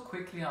yeah, I saw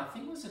quickly. I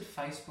think it was at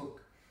Facebook.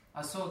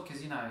 I saw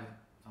because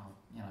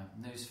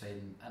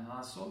newsfeed, and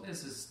I saw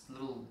there's this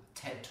little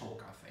TED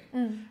talk, I think,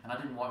 and I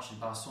didn't watch it,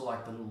 but I saw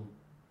like the little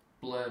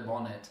blurb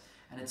on it,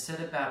 and it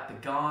said about the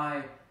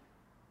guy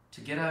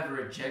to get over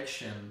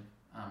rejection.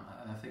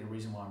 And I think the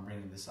reason why I'm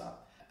bringing this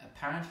up,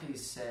 apparently he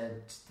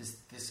said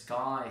this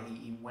guy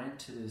he went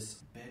to this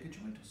burger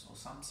joint or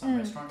some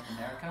restaurant in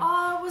America.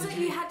 Oh, was it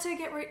you had to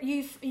get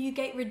you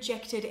get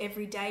rejected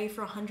every day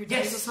for 100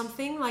 days or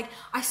something? Like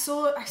I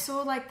saw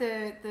like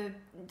the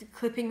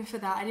clipping for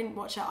that. I didn't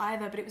watch it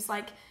either, but it was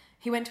like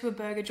he went to a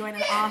burger joint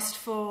and asked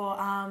for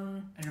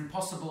an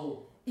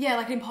impossible. Yeah,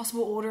 like an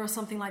impossible order or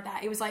something like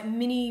that. It was like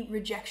mini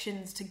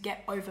rejections to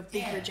get over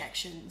big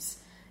rejections.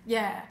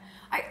 Yeah,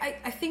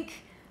 I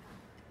think.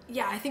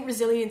 Yeah, I think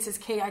resilience is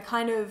key.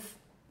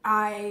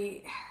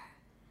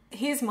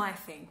 Here's my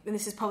thing, and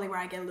this is probably where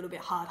I get a little bit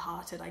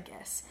hard-hearted, I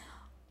guess.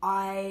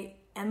 I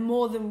am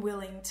more than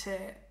willing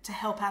to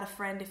help out a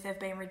friend if they've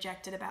been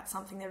rejected about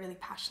something they're really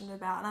passionate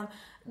about. And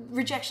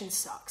rejection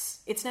sucks.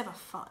 It's never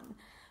fun.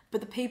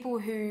 But the people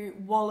who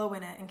wallow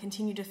in it and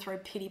continue to throw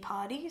pity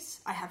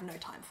parties, I have no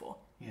time for.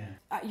 Yeah.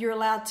 You're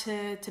allowed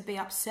to be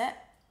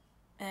upset,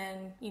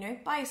 and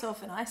buy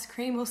yourself an ice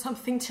cream or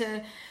something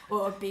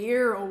or a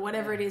beer or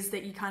whatever it is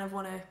that you kind of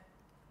want to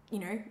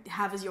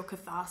have as your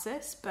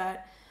catharsis.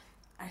 But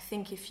I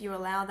think if you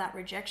allow that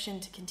rejection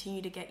to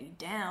continue to get you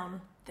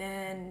down,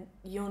 then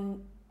you're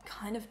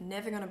kind of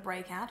never going to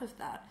break out of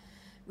that.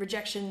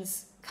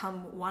 Rejections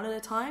come one at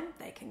a time,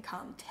 they can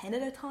come 10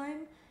 at a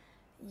time.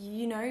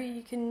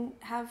 You can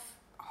have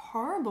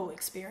horrible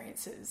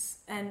experiences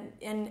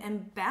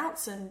and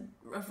bouts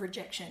of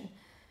rejection.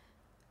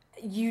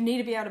 You need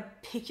to be able to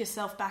pick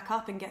yourself back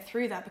up and get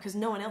through that, because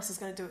no one else is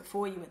going to do it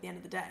for you at the end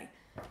of the day.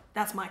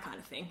 That's my kind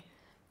of thing.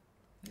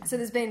 So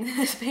there's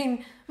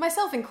been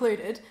myself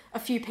included, a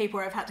few people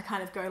where I've had to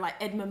kind of go like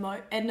Edna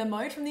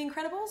mode from The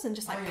Incredibles and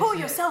just like pull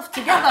yourself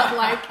together.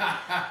 Like,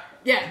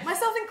 yeah,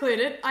 myself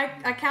included.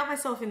 I count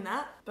myself in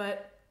that,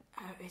 but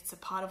it's a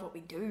part of what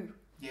we do.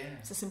 Yeah.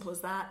 It's as simple as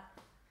that.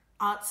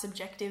 Art's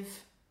subjective.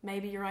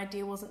 Maybe your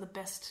idea wasn't the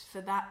best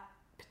for that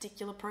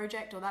particular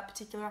project or that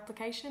particular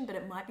application, but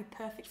it might be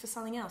perfect for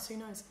something else. Who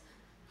knows?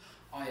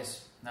 Oh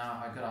yes.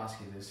 Now I've got to ask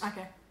you this.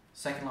 Okay.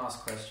 Second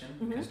last question,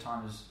 because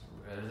time is.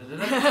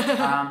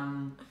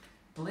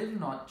 Believe it or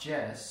not,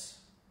 Jess,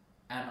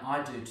 and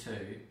I do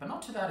too, but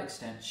not to that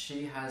extent.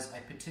 She has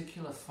a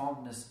particular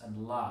fondness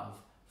and love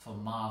for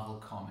Marvel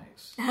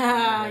comics.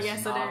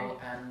 Yes, Marvel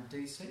I do. And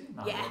DC.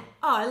 Yeah.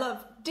 Oh, I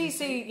love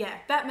DC. Yeah,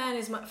 Batman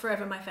is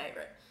forever my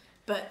favourite,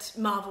 but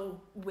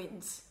Marvel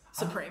wins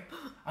supreme.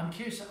 I'm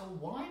curious,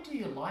 why do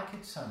you like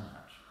it so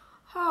much?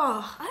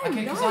 Oh, I don't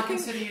know. Because I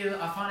consider you,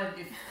 I find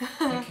it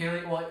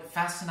peculiar,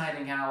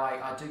 fascinating how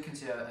I do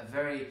consider a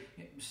very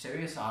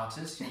serious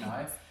artist,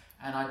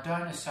 and I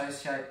don't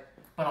associate,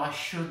 but I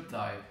should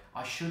though.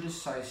 I should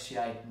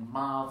associate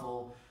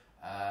Marvel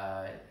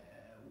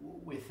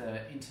with an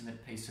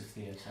intimate piece of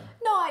theatre.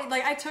 No,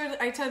 I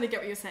totally get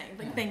what you're saying.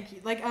 Like, thank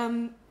you. Like, I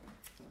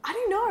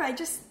don't know. I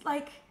just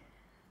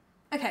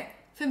okay,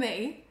 for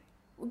me,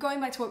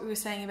 going back to what we were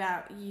saying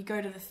about you go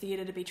to the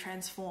theatre to be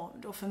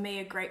transformed, or for me,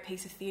 a great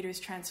piece of theatre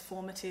is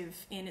transformative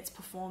in its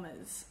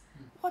performers.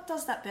 what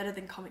does that better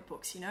than comic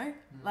books, you know?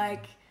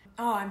 Like,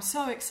 oh, I'm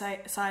so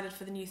excited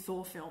for the new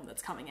Thor film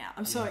that's coming out.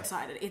 I'm so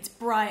excited. It's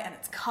bright and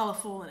it's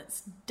colourful and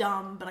it's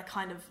dumb, but I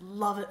kind of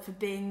love it for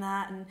being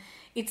that, and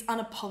it's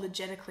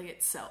unapologetically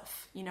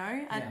itself, you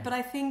know? But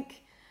I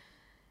think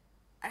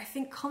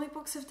comic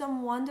books have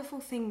done wonderful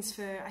things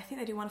I think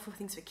they do wonderful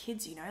things for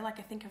kids, you know? Like,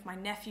 I think of my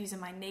nephews and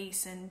my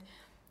niece and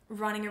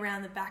running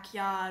around the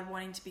backyard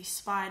wanting to be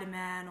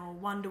Spider-Man or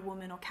Wonder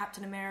Woman or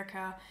Captain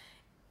America.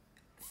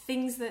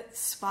 Things that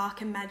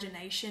spark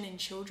imagination in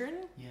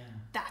children. Yeah.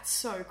 That's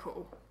so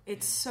cool.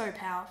 It's so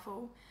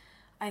powerful.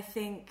 I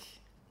think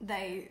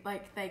they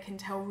can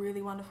tell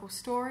really wonderful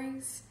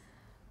stories,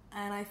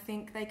 and I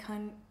think they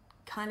can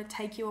kind of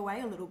take you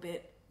away a little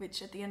bit,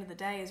 which at the end of the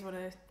day is what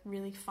a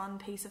really fun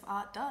piece of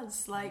art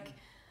does. Like,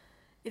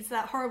 it's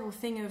that horrible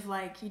thing of,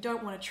 like, you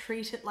don't want to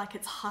treat it like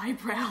it's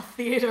highbrow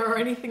theatre or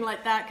anything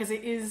like that, because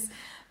it is.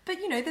 But,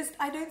 you know,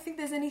 I don't think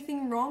there's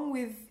anything wrong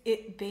with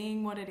it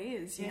being what it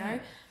is, you know?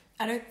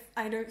 I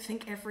don't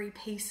think every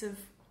piece of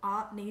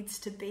art needs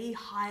to be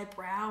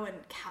highbrow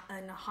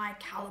and high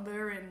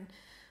caliber and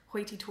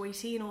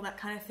hoity-toity and all that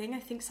kind of thing. I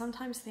think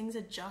sometimes things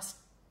are just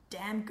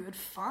damn good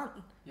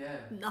fun. Yeah.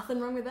 Nothing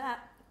wrong with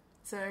that.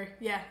 So,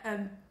 yeah,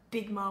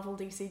 big Marvel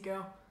DC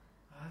girl.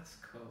 Oh, that's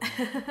cool.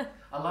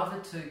 I love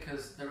it too,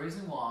 because the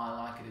reason why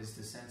I like it is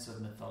the sense of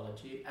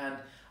mythology. And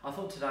I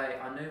thought today,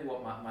 I knew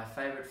what my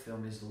favourite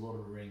film is, The Lord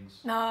of the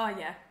Rings. Oh,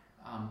 yeah.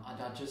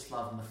 I just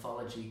love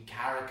mythology,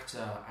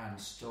 character and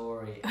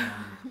story.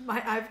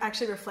 I've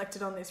actually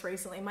reflected on this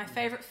recently. My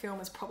favourite film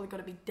has probably got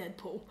to be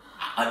Deadpool.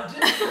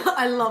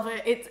 I love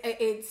it.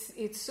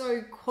 It's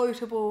so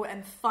quotable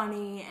and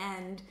funny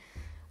and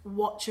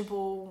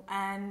watchable.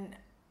 And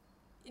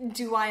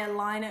do I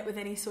align it with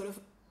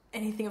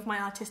anything of my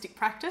artistic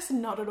practice?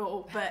 Not at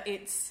all. But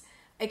it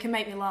can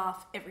make me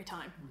laugh every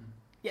time.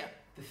 Yeah.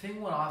 The thing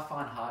what I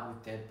find hard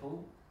with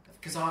Deadpool,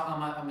 because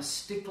I'm a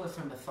stickler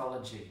for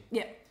mythology.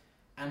 Yeah.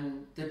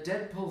 And the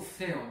Deadpool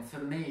film, for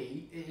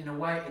me, in a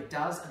way, it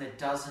does and it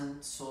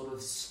doesn't sort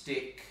of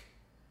stick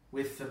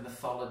with the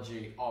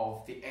mythology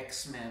of the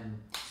X-Men.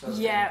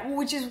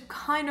 Which is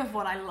kind of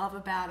what I love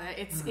about it.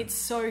 It's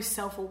so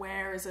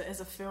self-aware as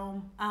a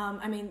film.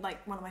 I mean,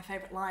 like, one of my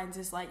favourite lines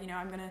is, like, you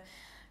know,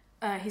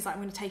 he's like,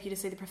 I'm going to take you to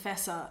see the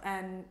Professor,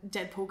 and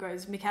Deadpool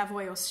goes,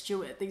 McAvoy or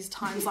Stewart. These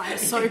timelines are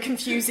so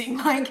confusing.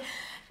 Like,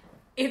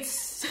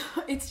 it's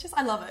just,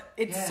 I love it.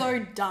 It's so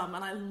dumb,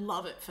 and I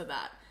love it for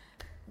that.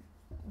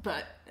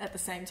 But at the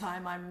same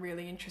time, I'm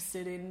really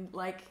interested in,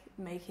 like,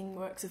 making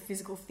works of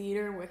physical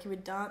theatre and working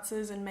with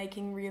dancers and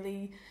making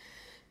really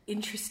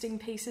interesting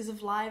pieces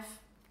of live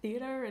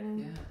theatre,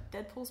 and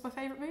Deadpool's my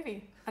favourite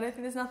movie. I don't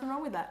think there's nothing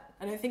wrong with that.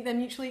 I don't think they're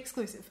mutually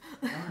exclusive.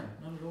 No,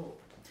 not at all.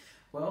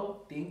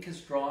 Well, the ink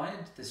has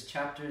dried, this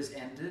chapter has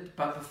ended,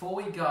 but before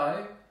we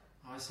go,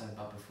 we'll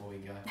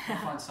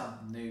find some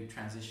new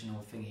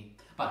transitional thingy.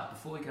 But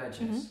before we go,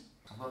 Jess,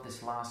 I've got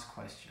this last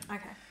question.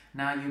 Okay.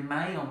 Now, you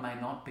may or may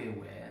not be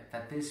aware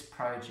that this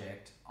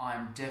project,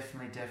 I'm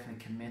definitely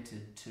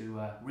committed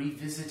to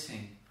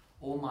revisiting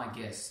all my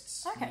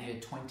guests in the year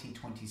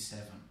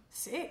 2027.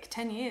 Sick,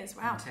 10 years,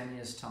 wow. In 10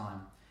 years'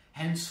 time.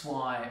 Hence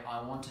why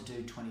I want to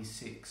do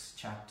 26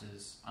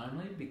 chapters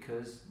only,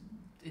 because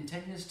in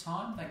 10 years'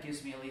 time, that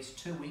gives me at least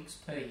 2 weeks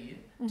per year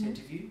to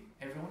interview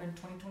everyone in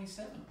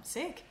 2027.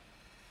 Sick.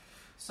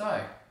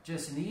 So,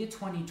 Jess, in the year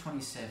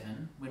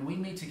 2027, when we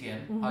meet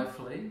again,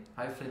 hopefully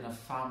in a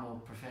far more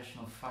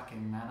professional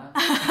fucking manner.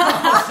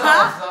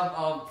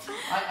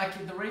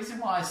 The reason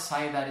why I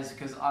say that is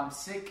because I'm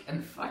sick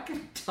and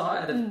fucking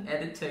tired of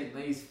editing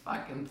these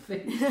fucking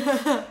things.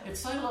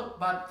 It's so look,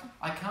 but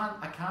I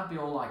can't be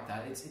all like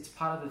that. It's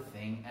part of the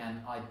thing,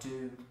 and I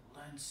do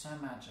learn so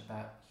much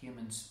about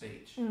human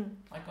speech,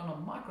 like on a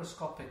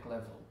microscopic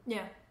level.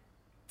 Yeah.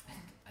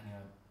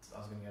 Anyway, I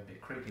was going to go a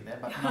bit creepy there,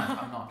 but no,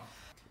 I'm not.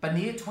 But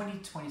near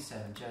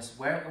 2027, just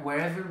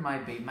wherever it may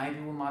be, maybe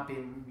we might be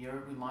in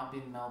Europe, we might be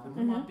in Melbourne,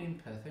 we might be in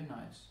Perth, who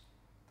knows?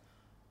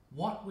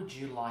 What would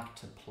you like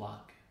to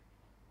plug?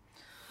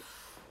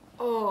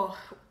 Oh,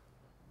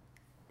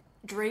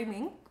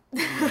 dreaming.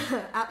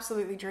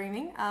 Absolutely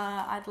dreaming.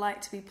 I'd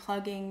like to be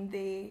plugging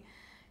the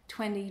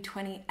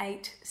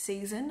 2028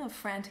 season of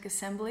Frantic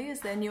Assembly as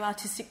their new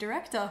artistic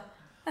director.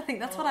 I think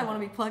that's what I want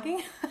to be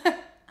plugging. That'd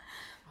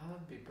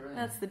be brilliant.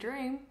 That's the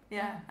dream.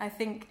 Yeah, I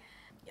think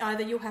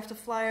either you'll have to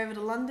fly over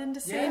to London to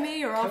see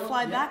me, or I'll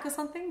fly back or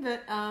something.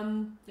 But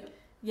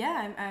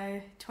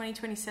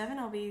 2027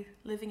 I'll be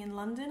living in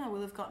London. I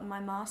will have gotten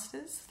my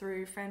master's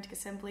through Frantic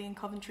Assembly in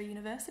Coventry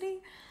University.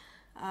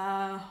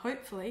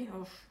 Hopefully,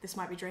 this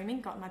might be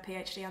dreaming, gotten my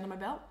PhD under my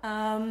belt.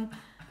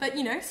 But,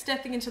 you know,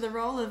 stepping into the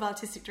role of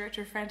artistic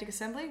director of Frantic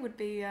Assembly would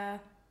be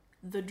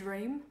the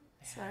dream.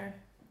 So,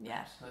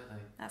 absolutely.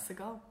 That's the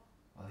goal.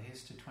 Well,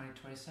 here's to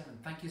 2027.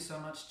 Thank you so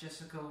much,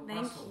 Jessica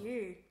Russell. Thank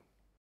you.